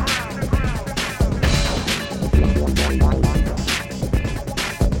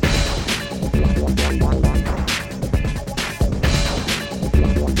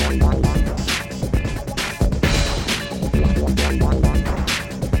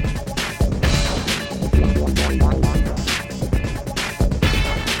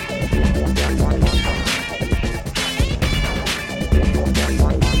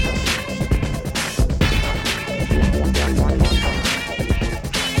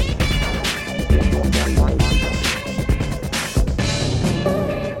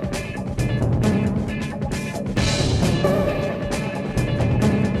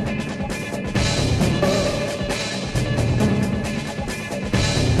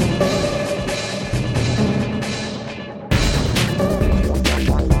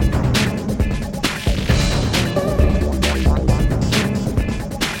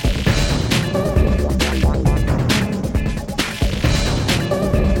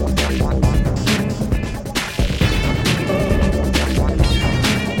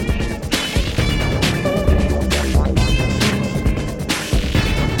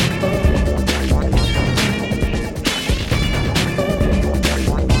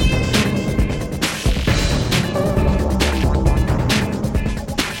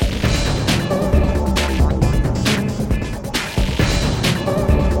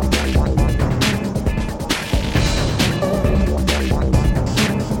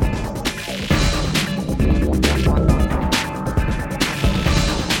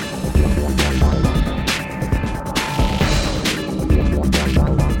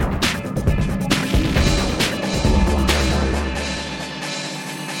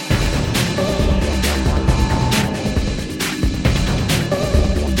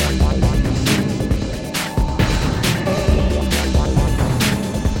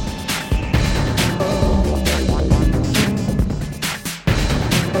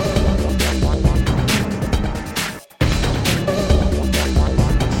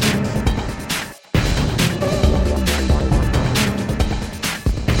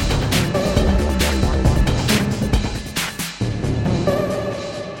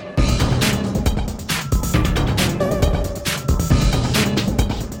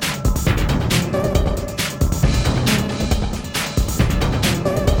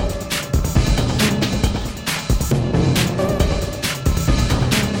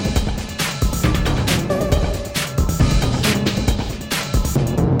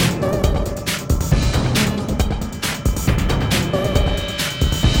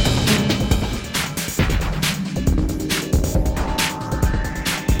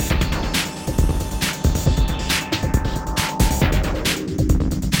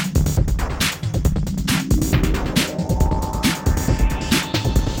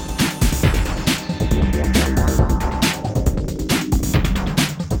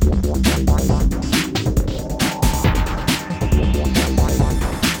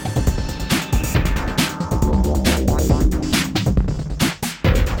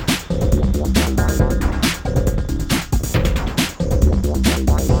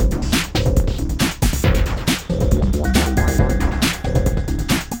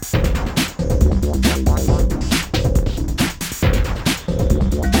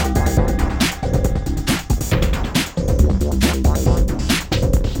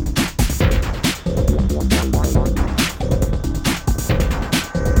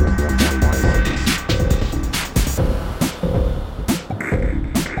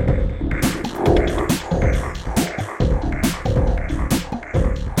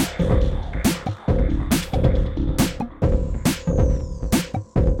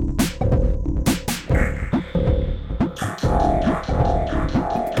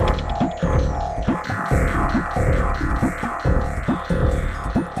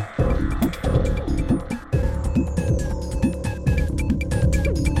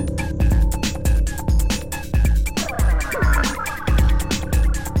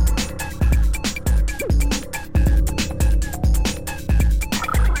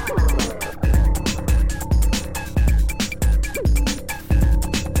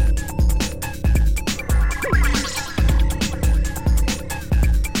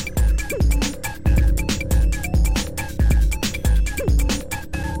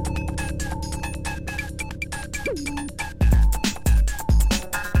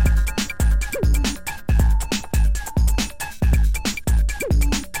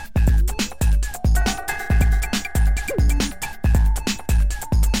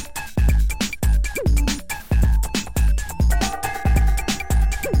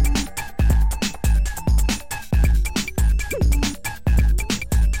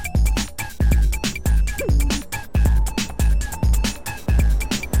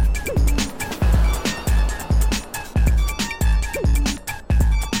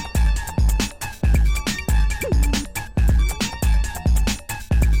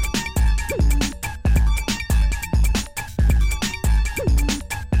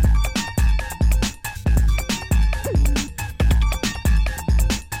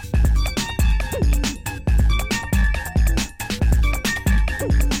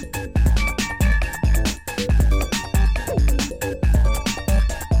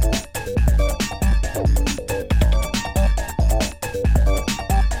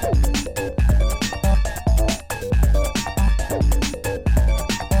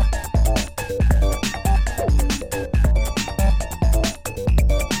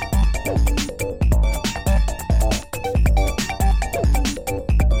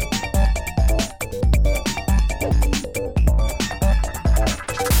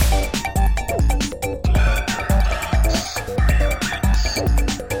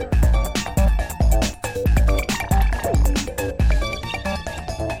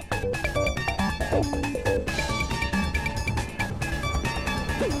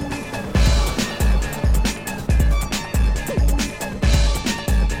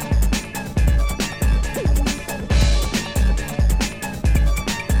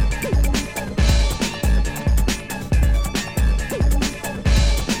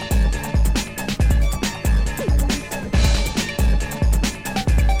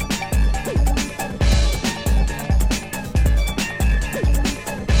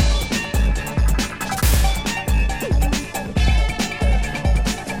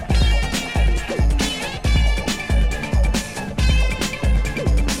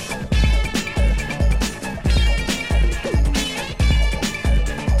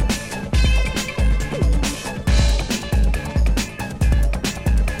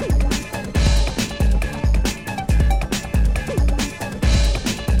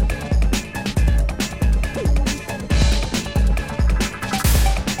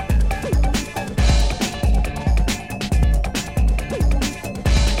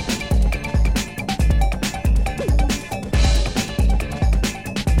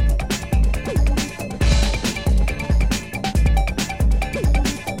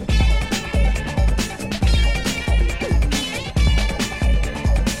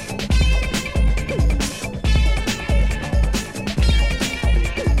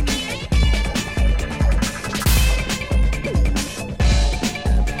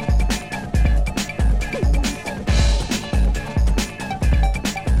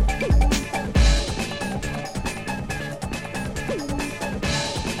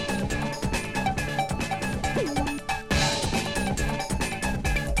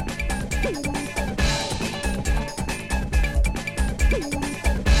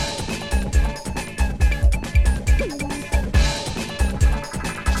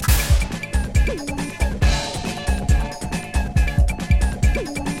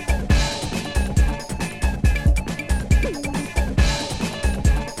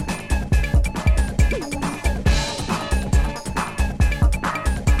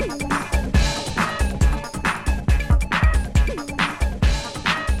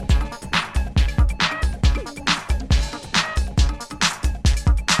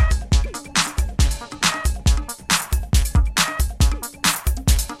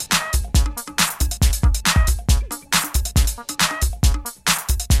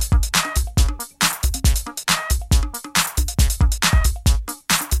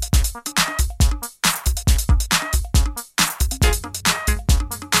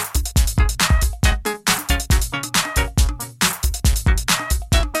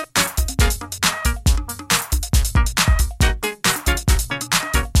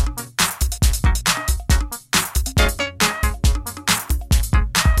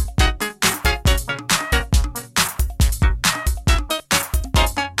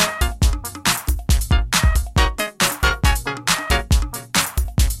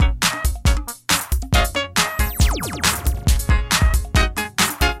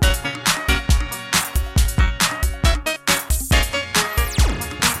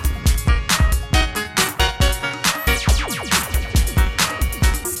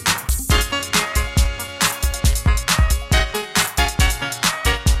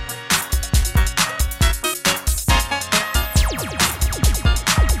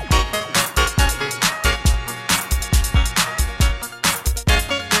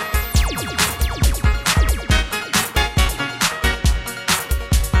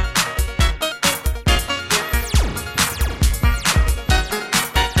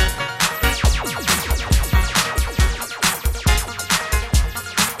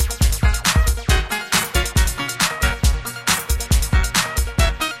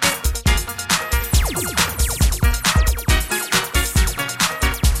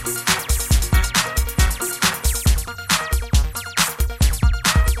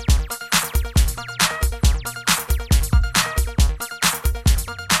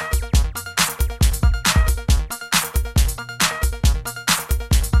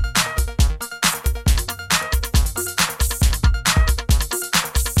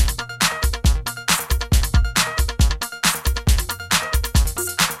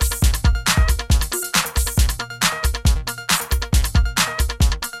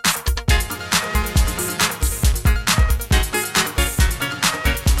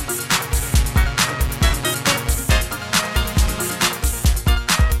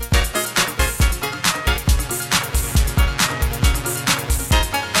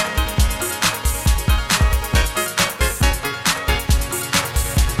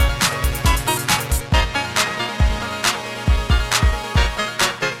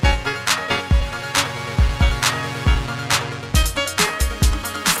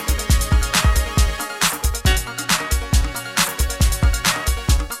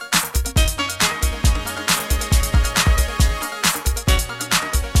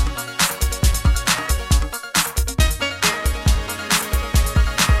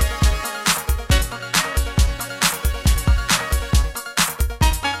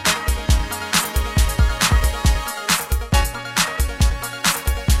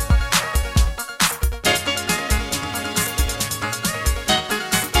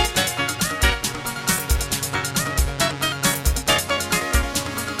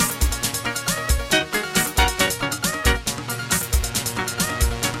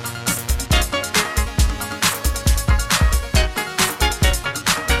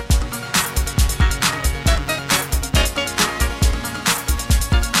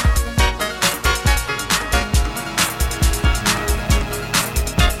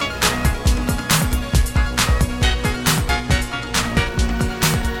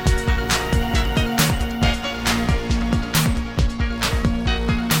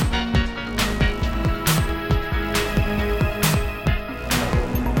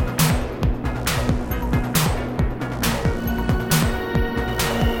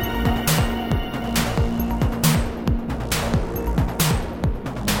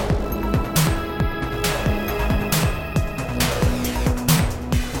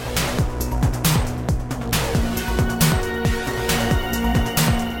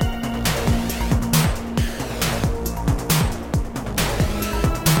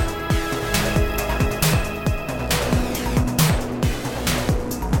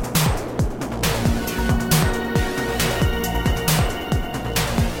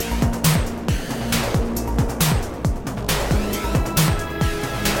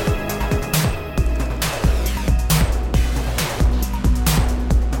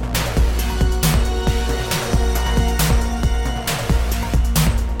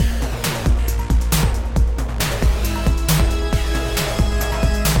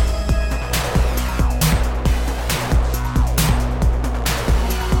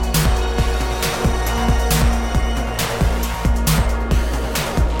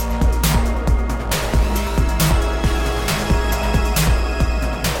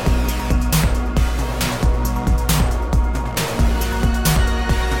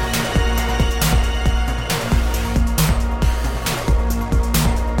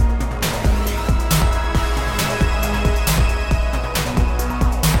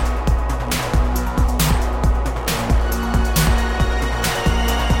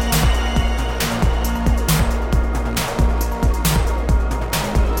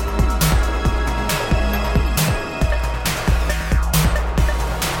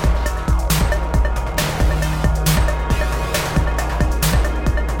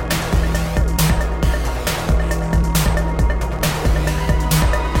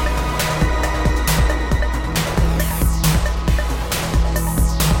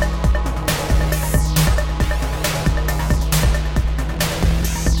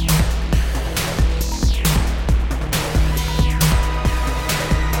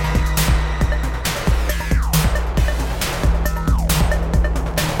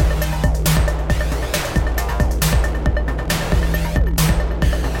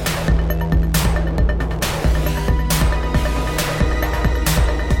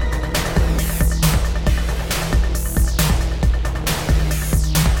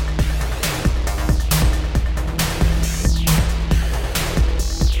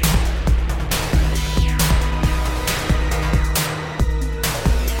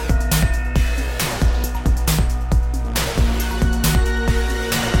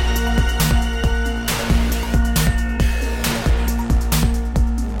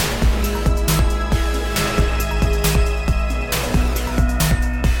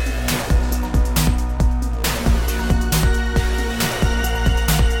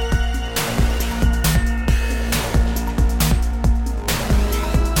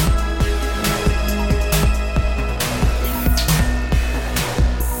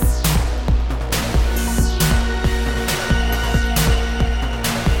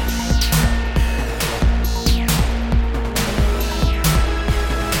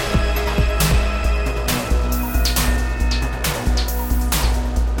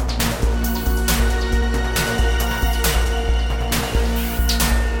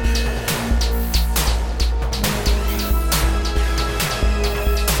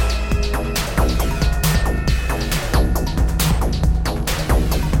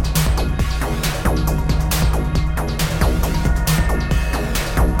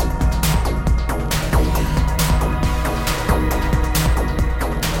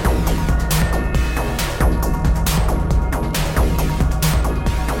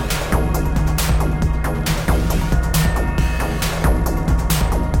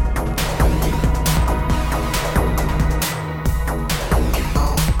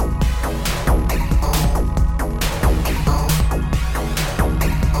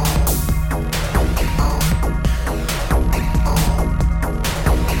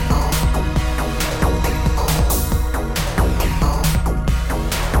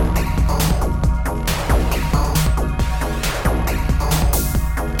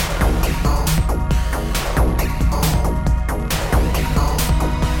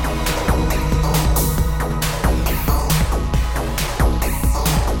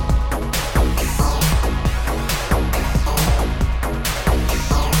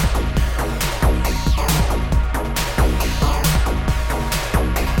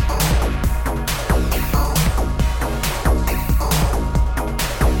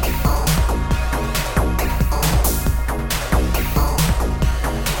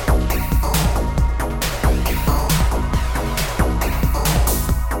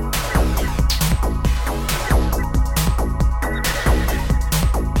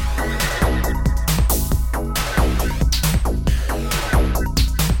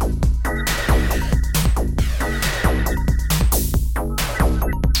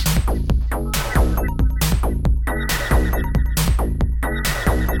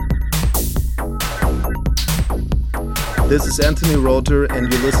 This is Anthony Roter, and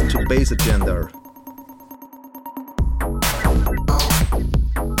you listen to Bass Agenda.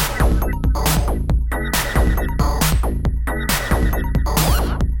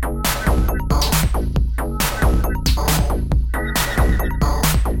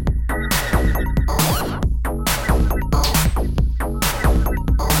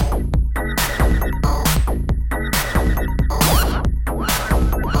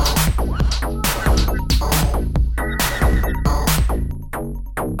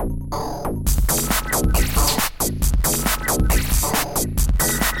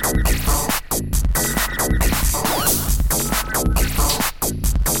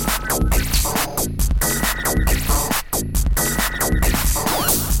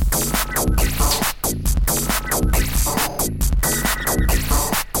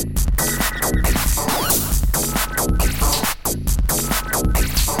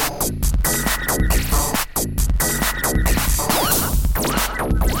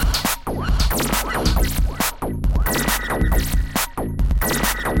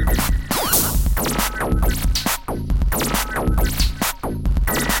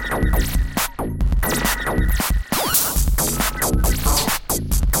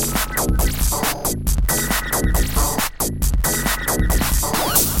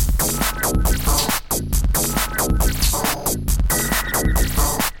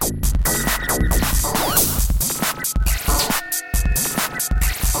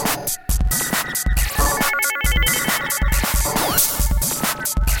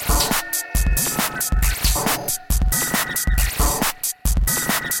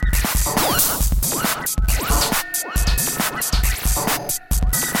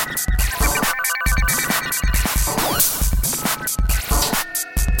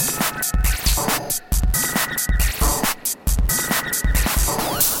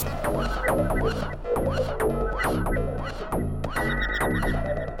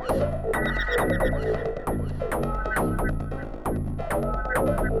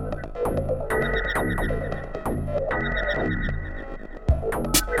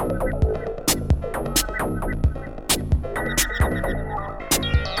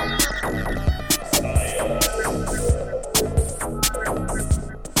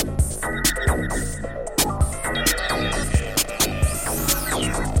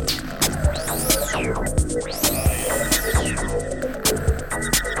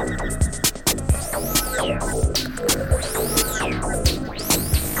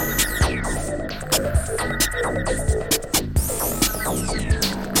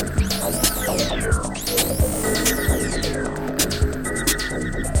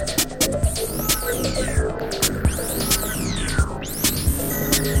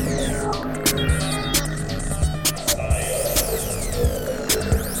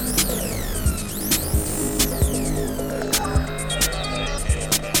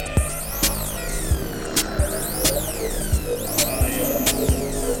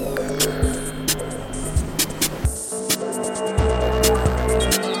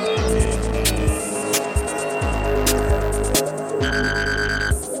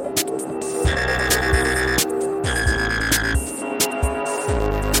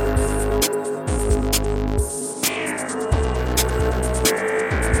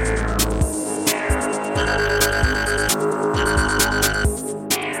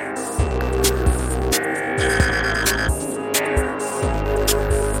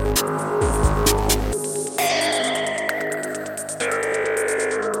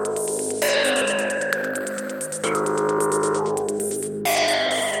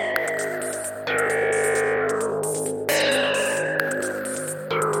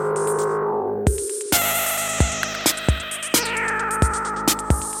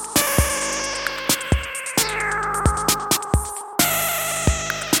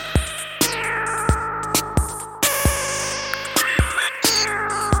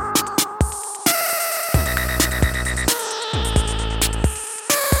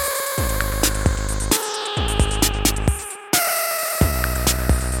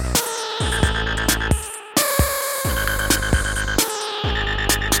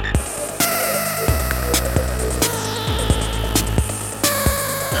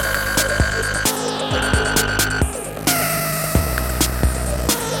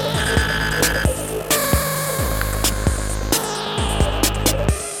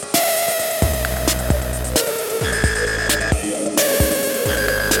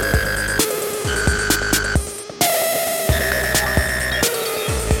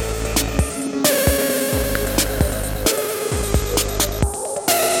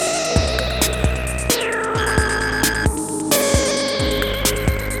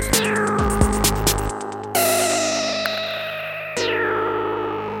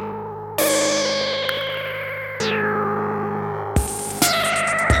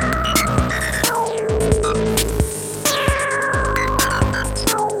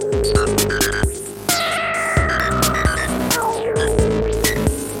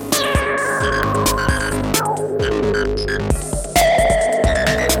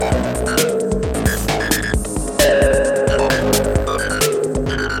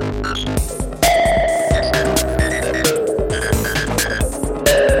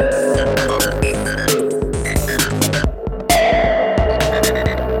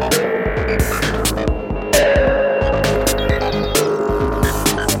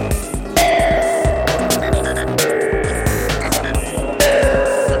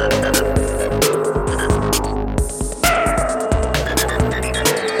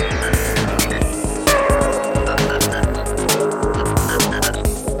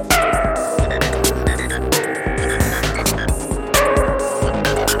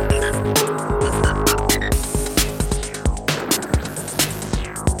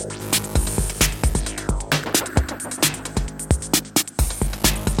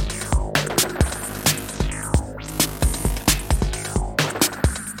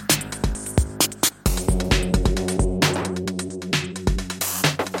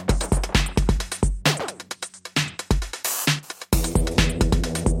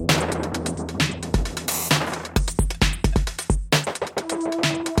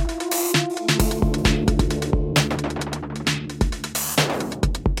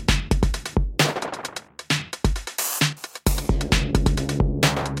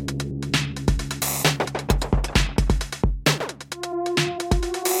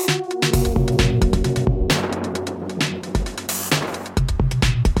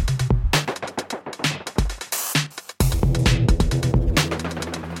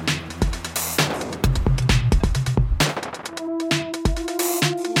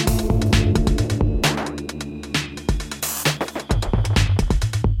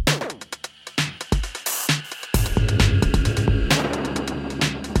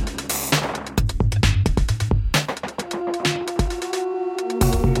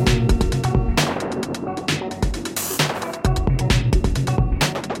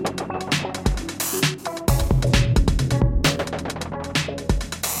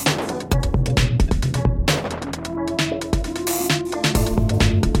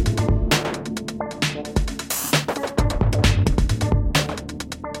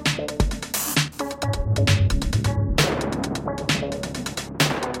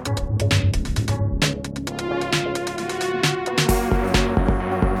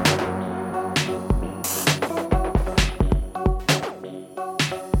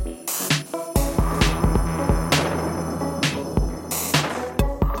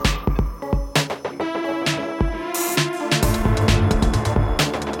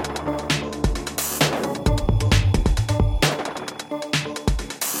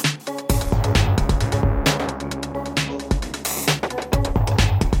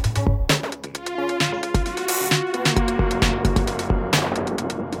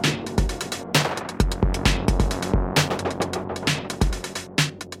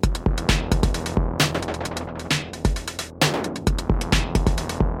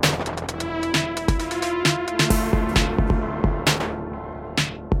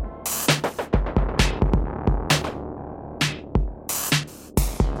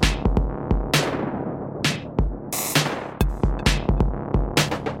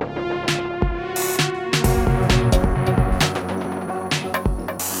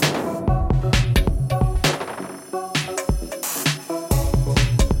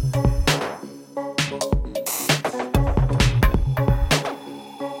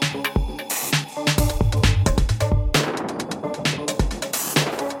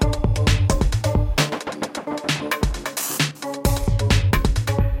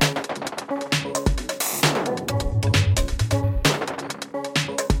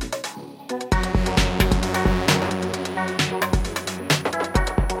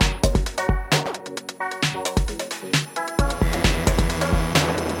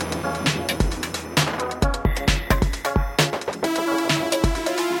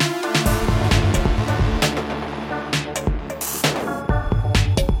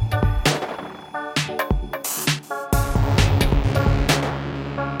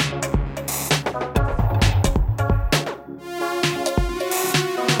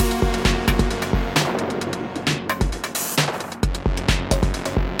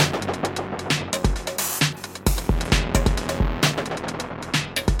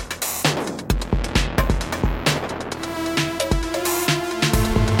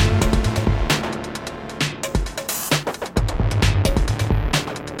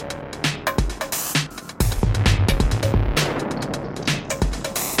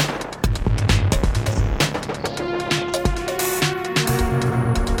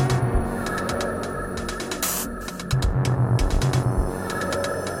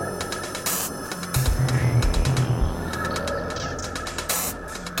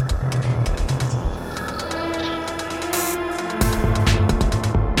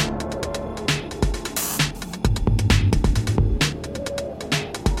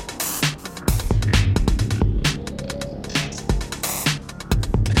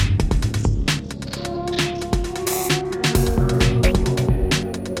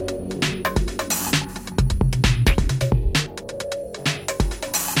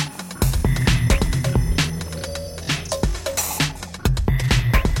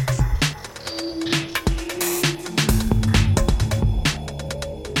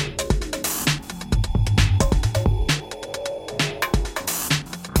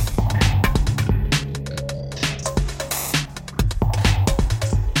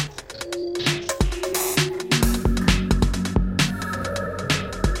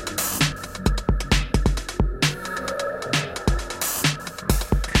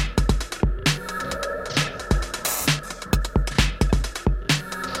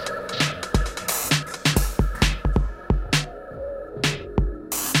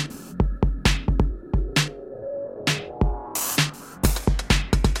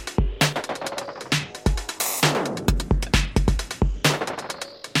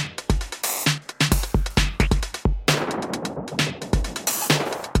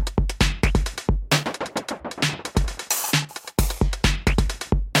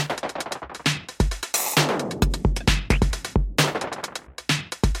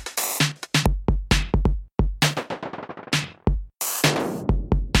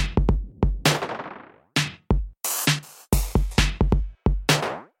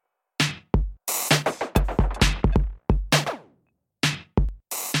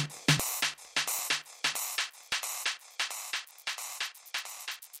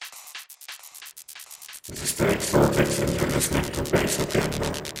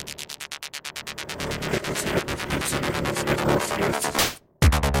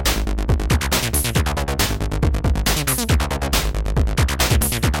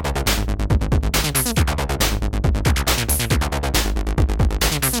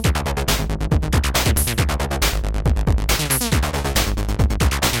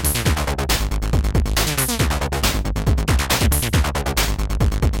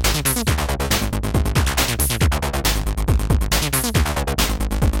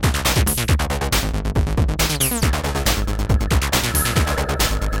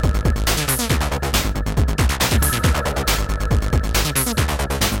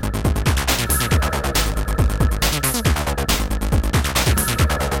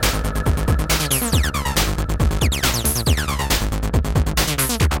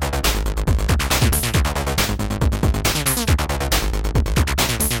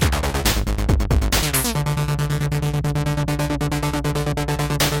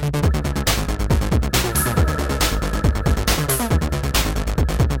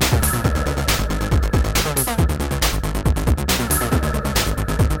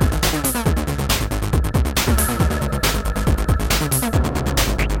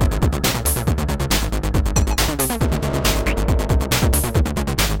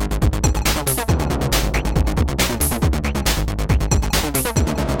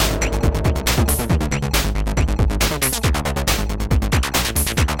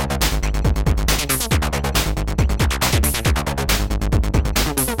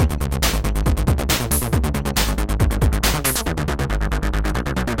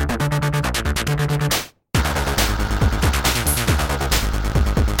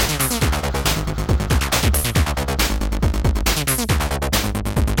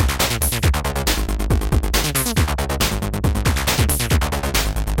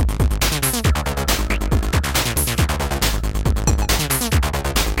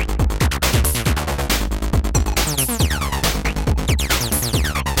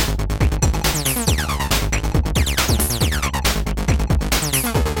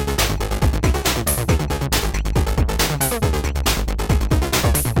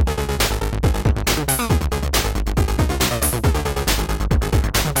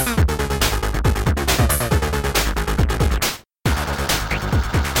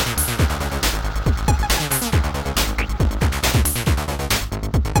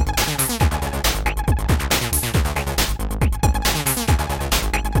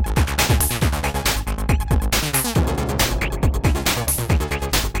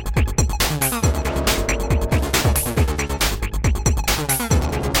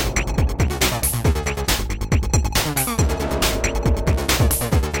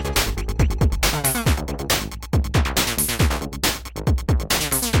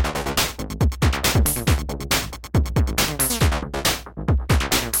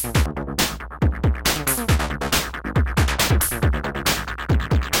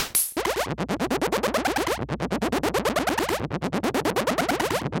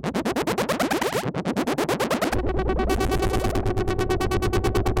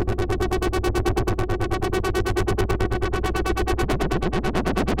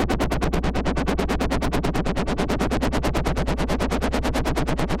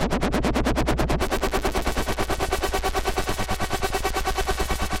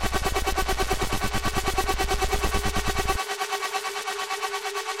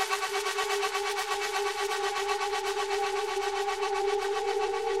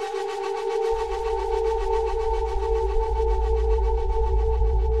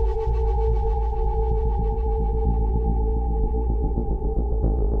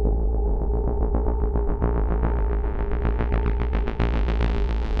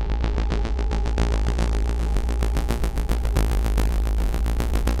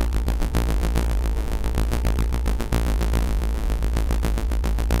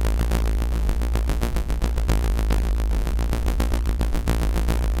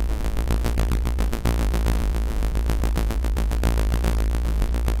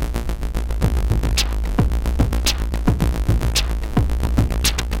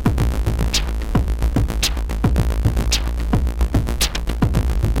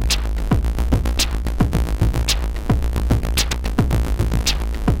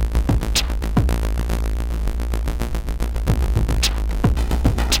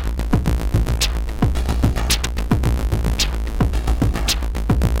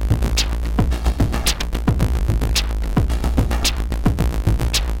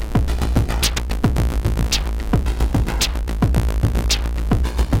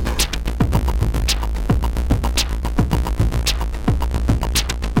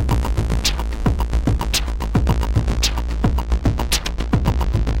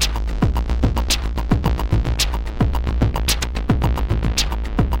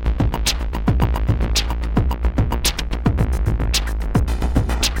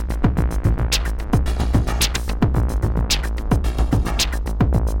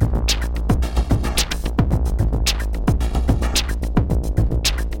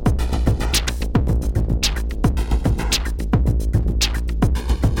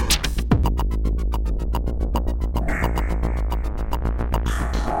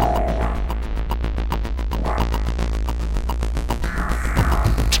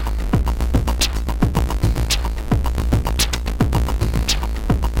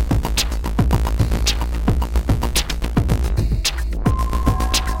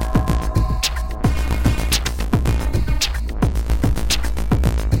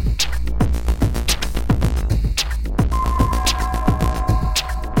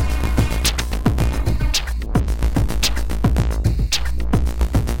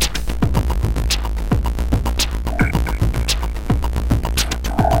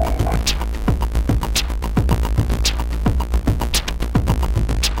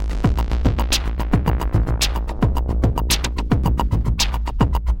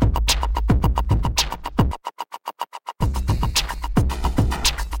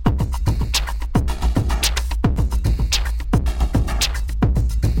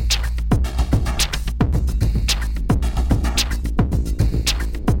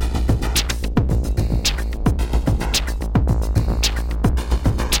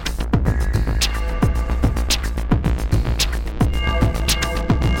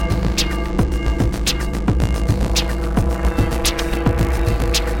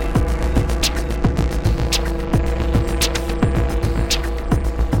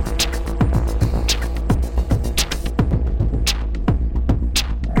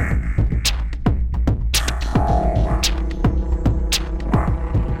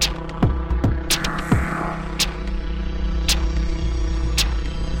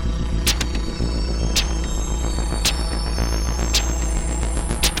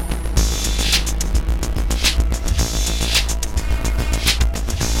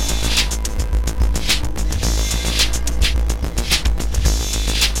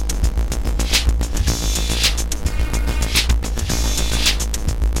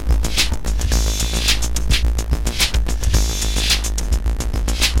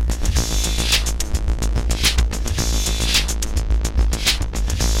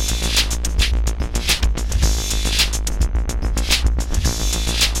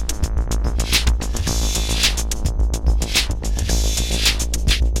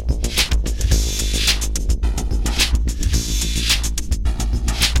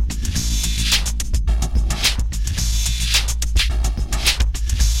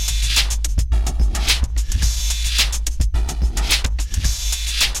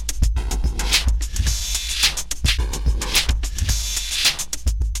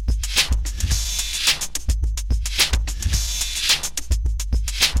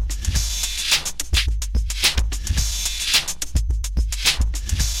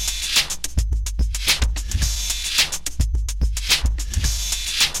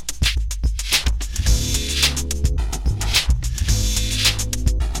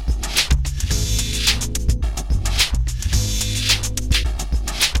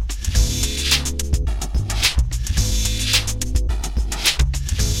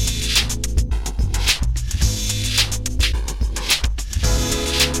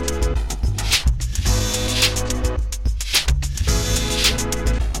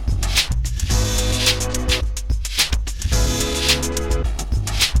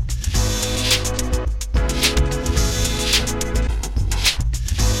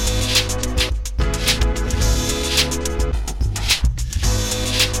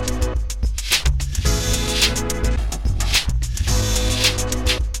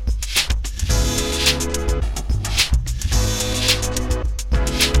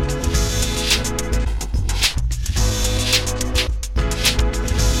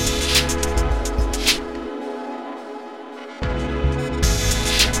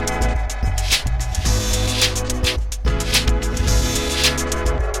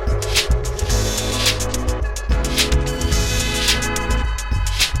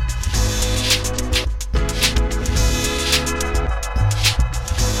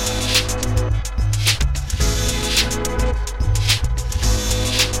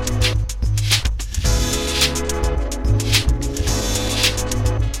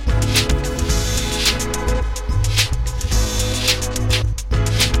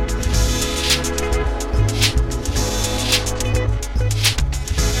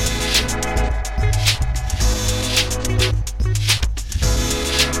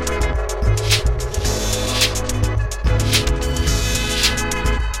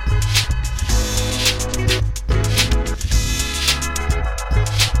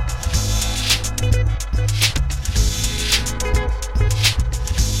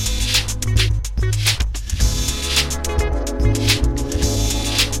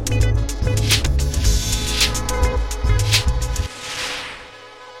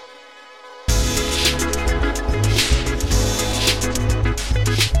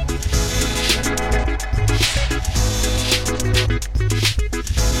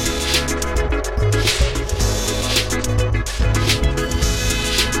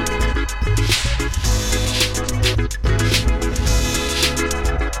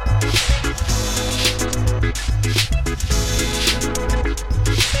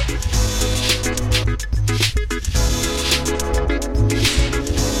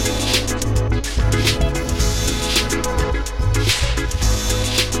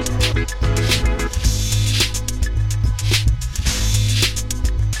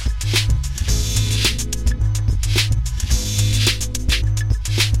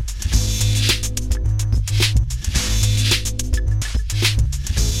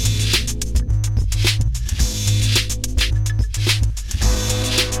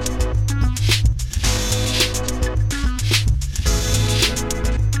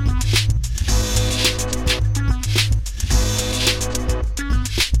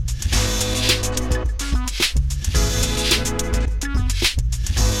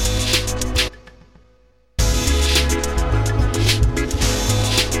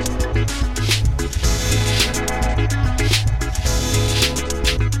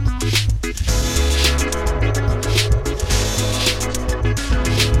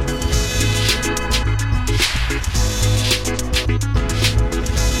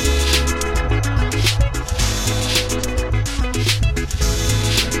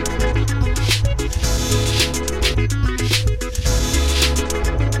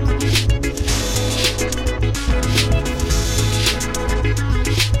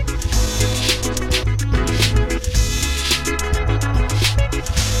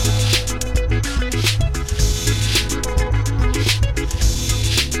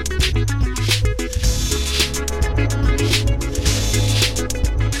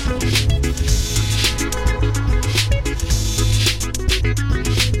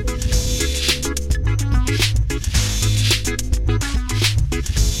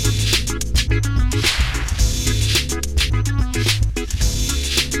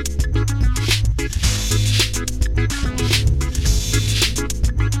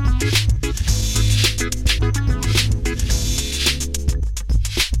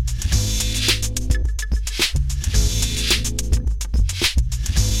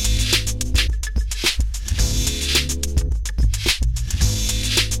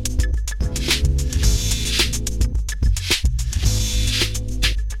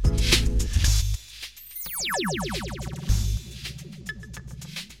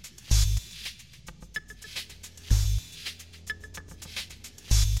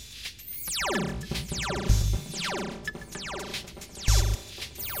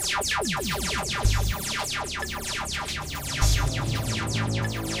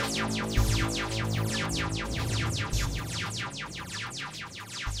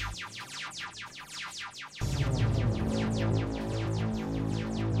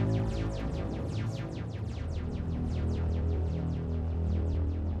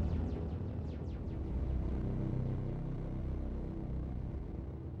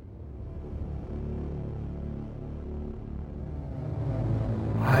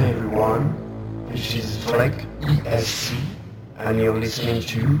 Hi everyone, this is Fleck ESC and you're listening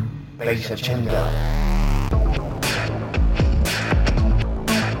to Bass Agenda.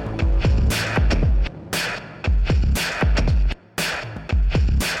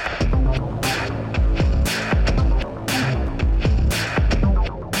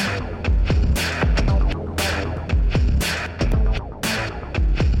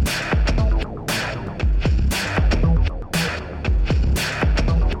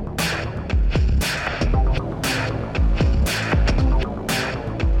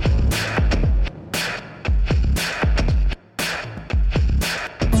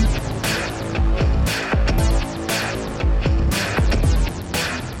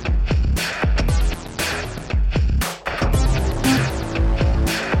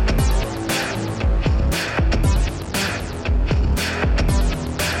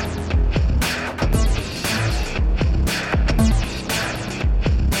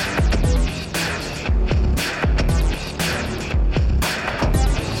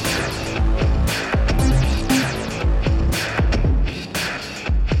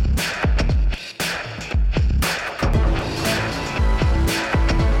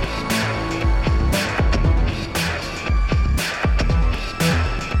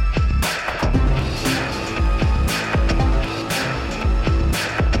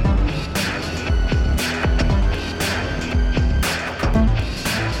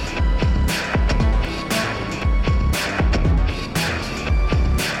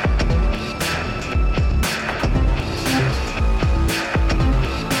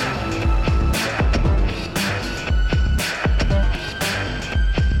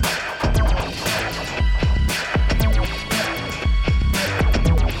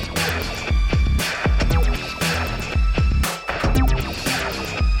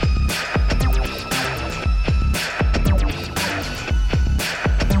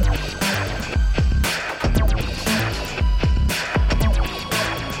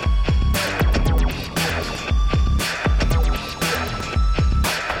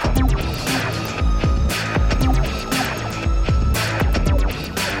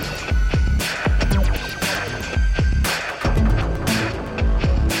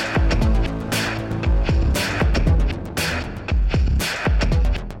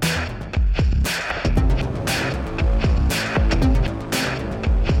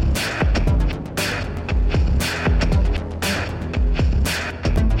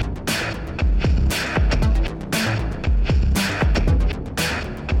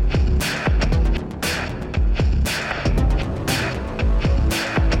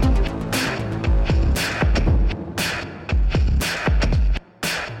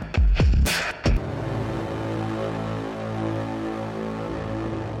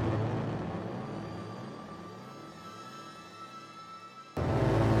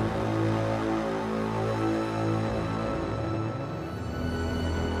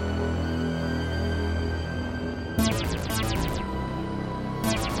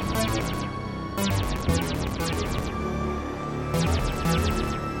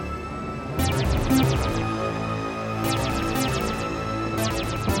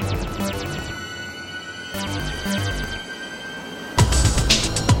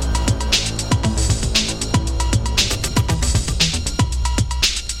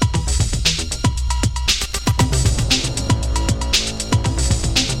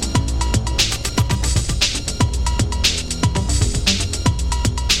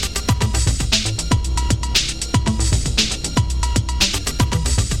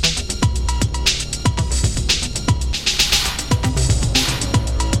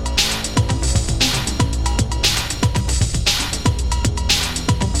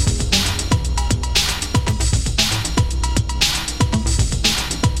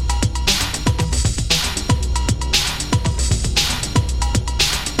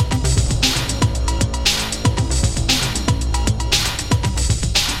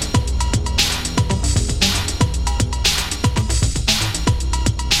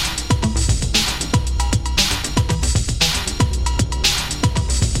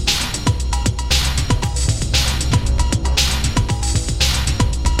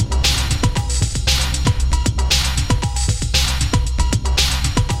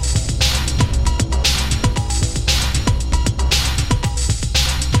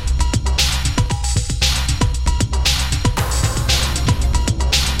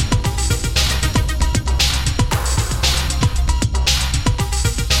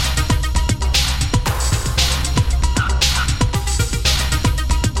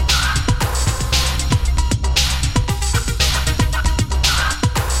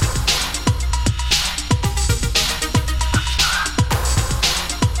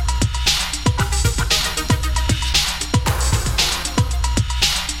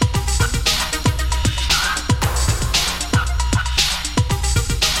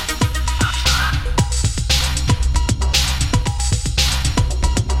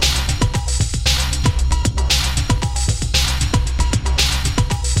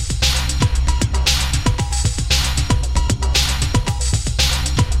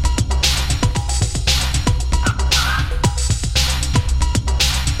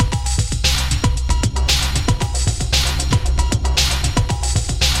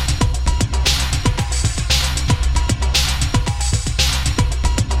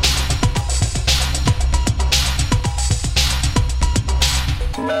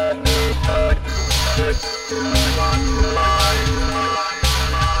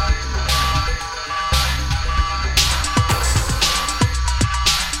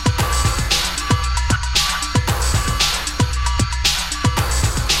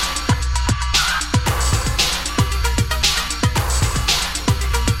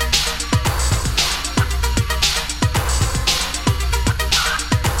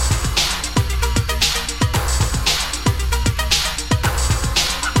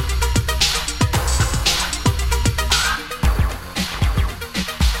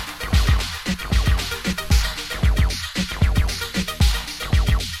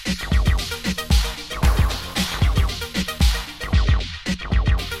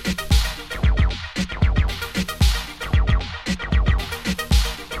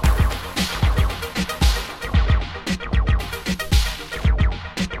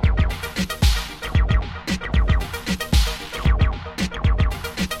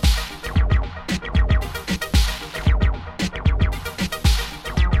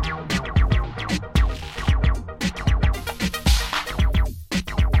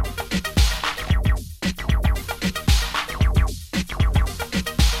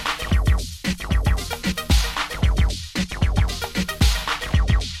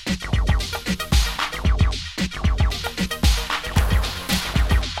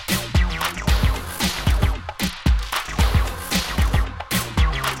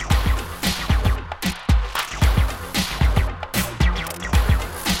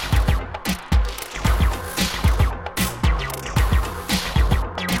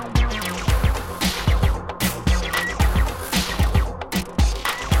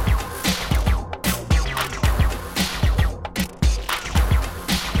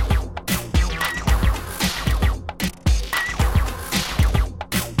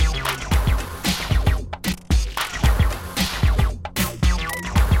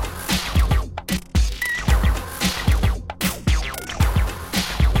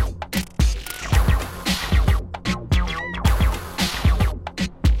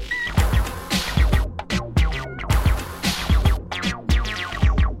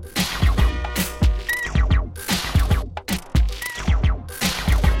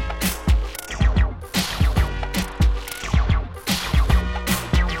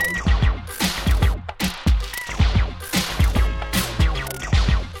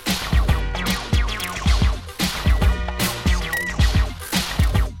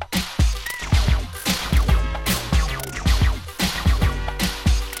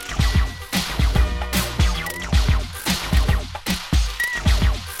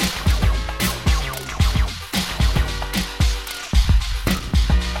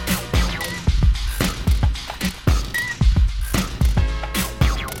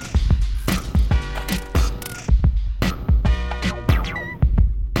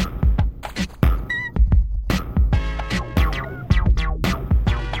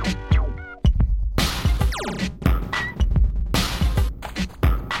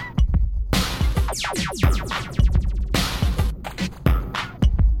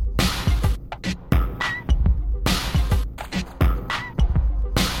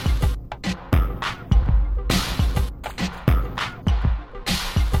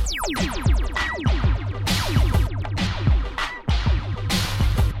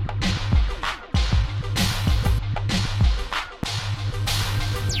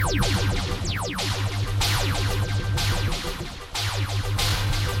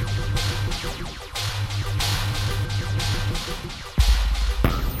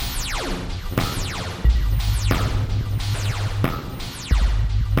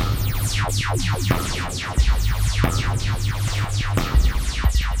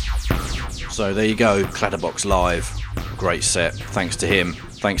 So there you go, Clatterbox live. Great set. Thanks to him.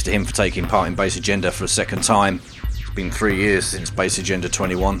 Thanks to him for taking part in Bass Agenda for a second time. It's been 3 years since Bass Agenda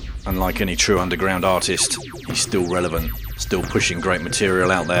 21, and like any true underground artist, he's still relevant, still pushing great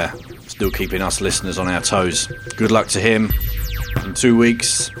material out there, still keeping us listeners on our toes. Good luck to him. In 2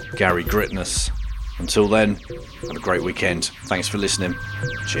 weeks, Gary Gritness. Until then, have a great weekend. Thanks for listening.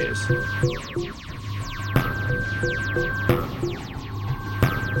 Cheers.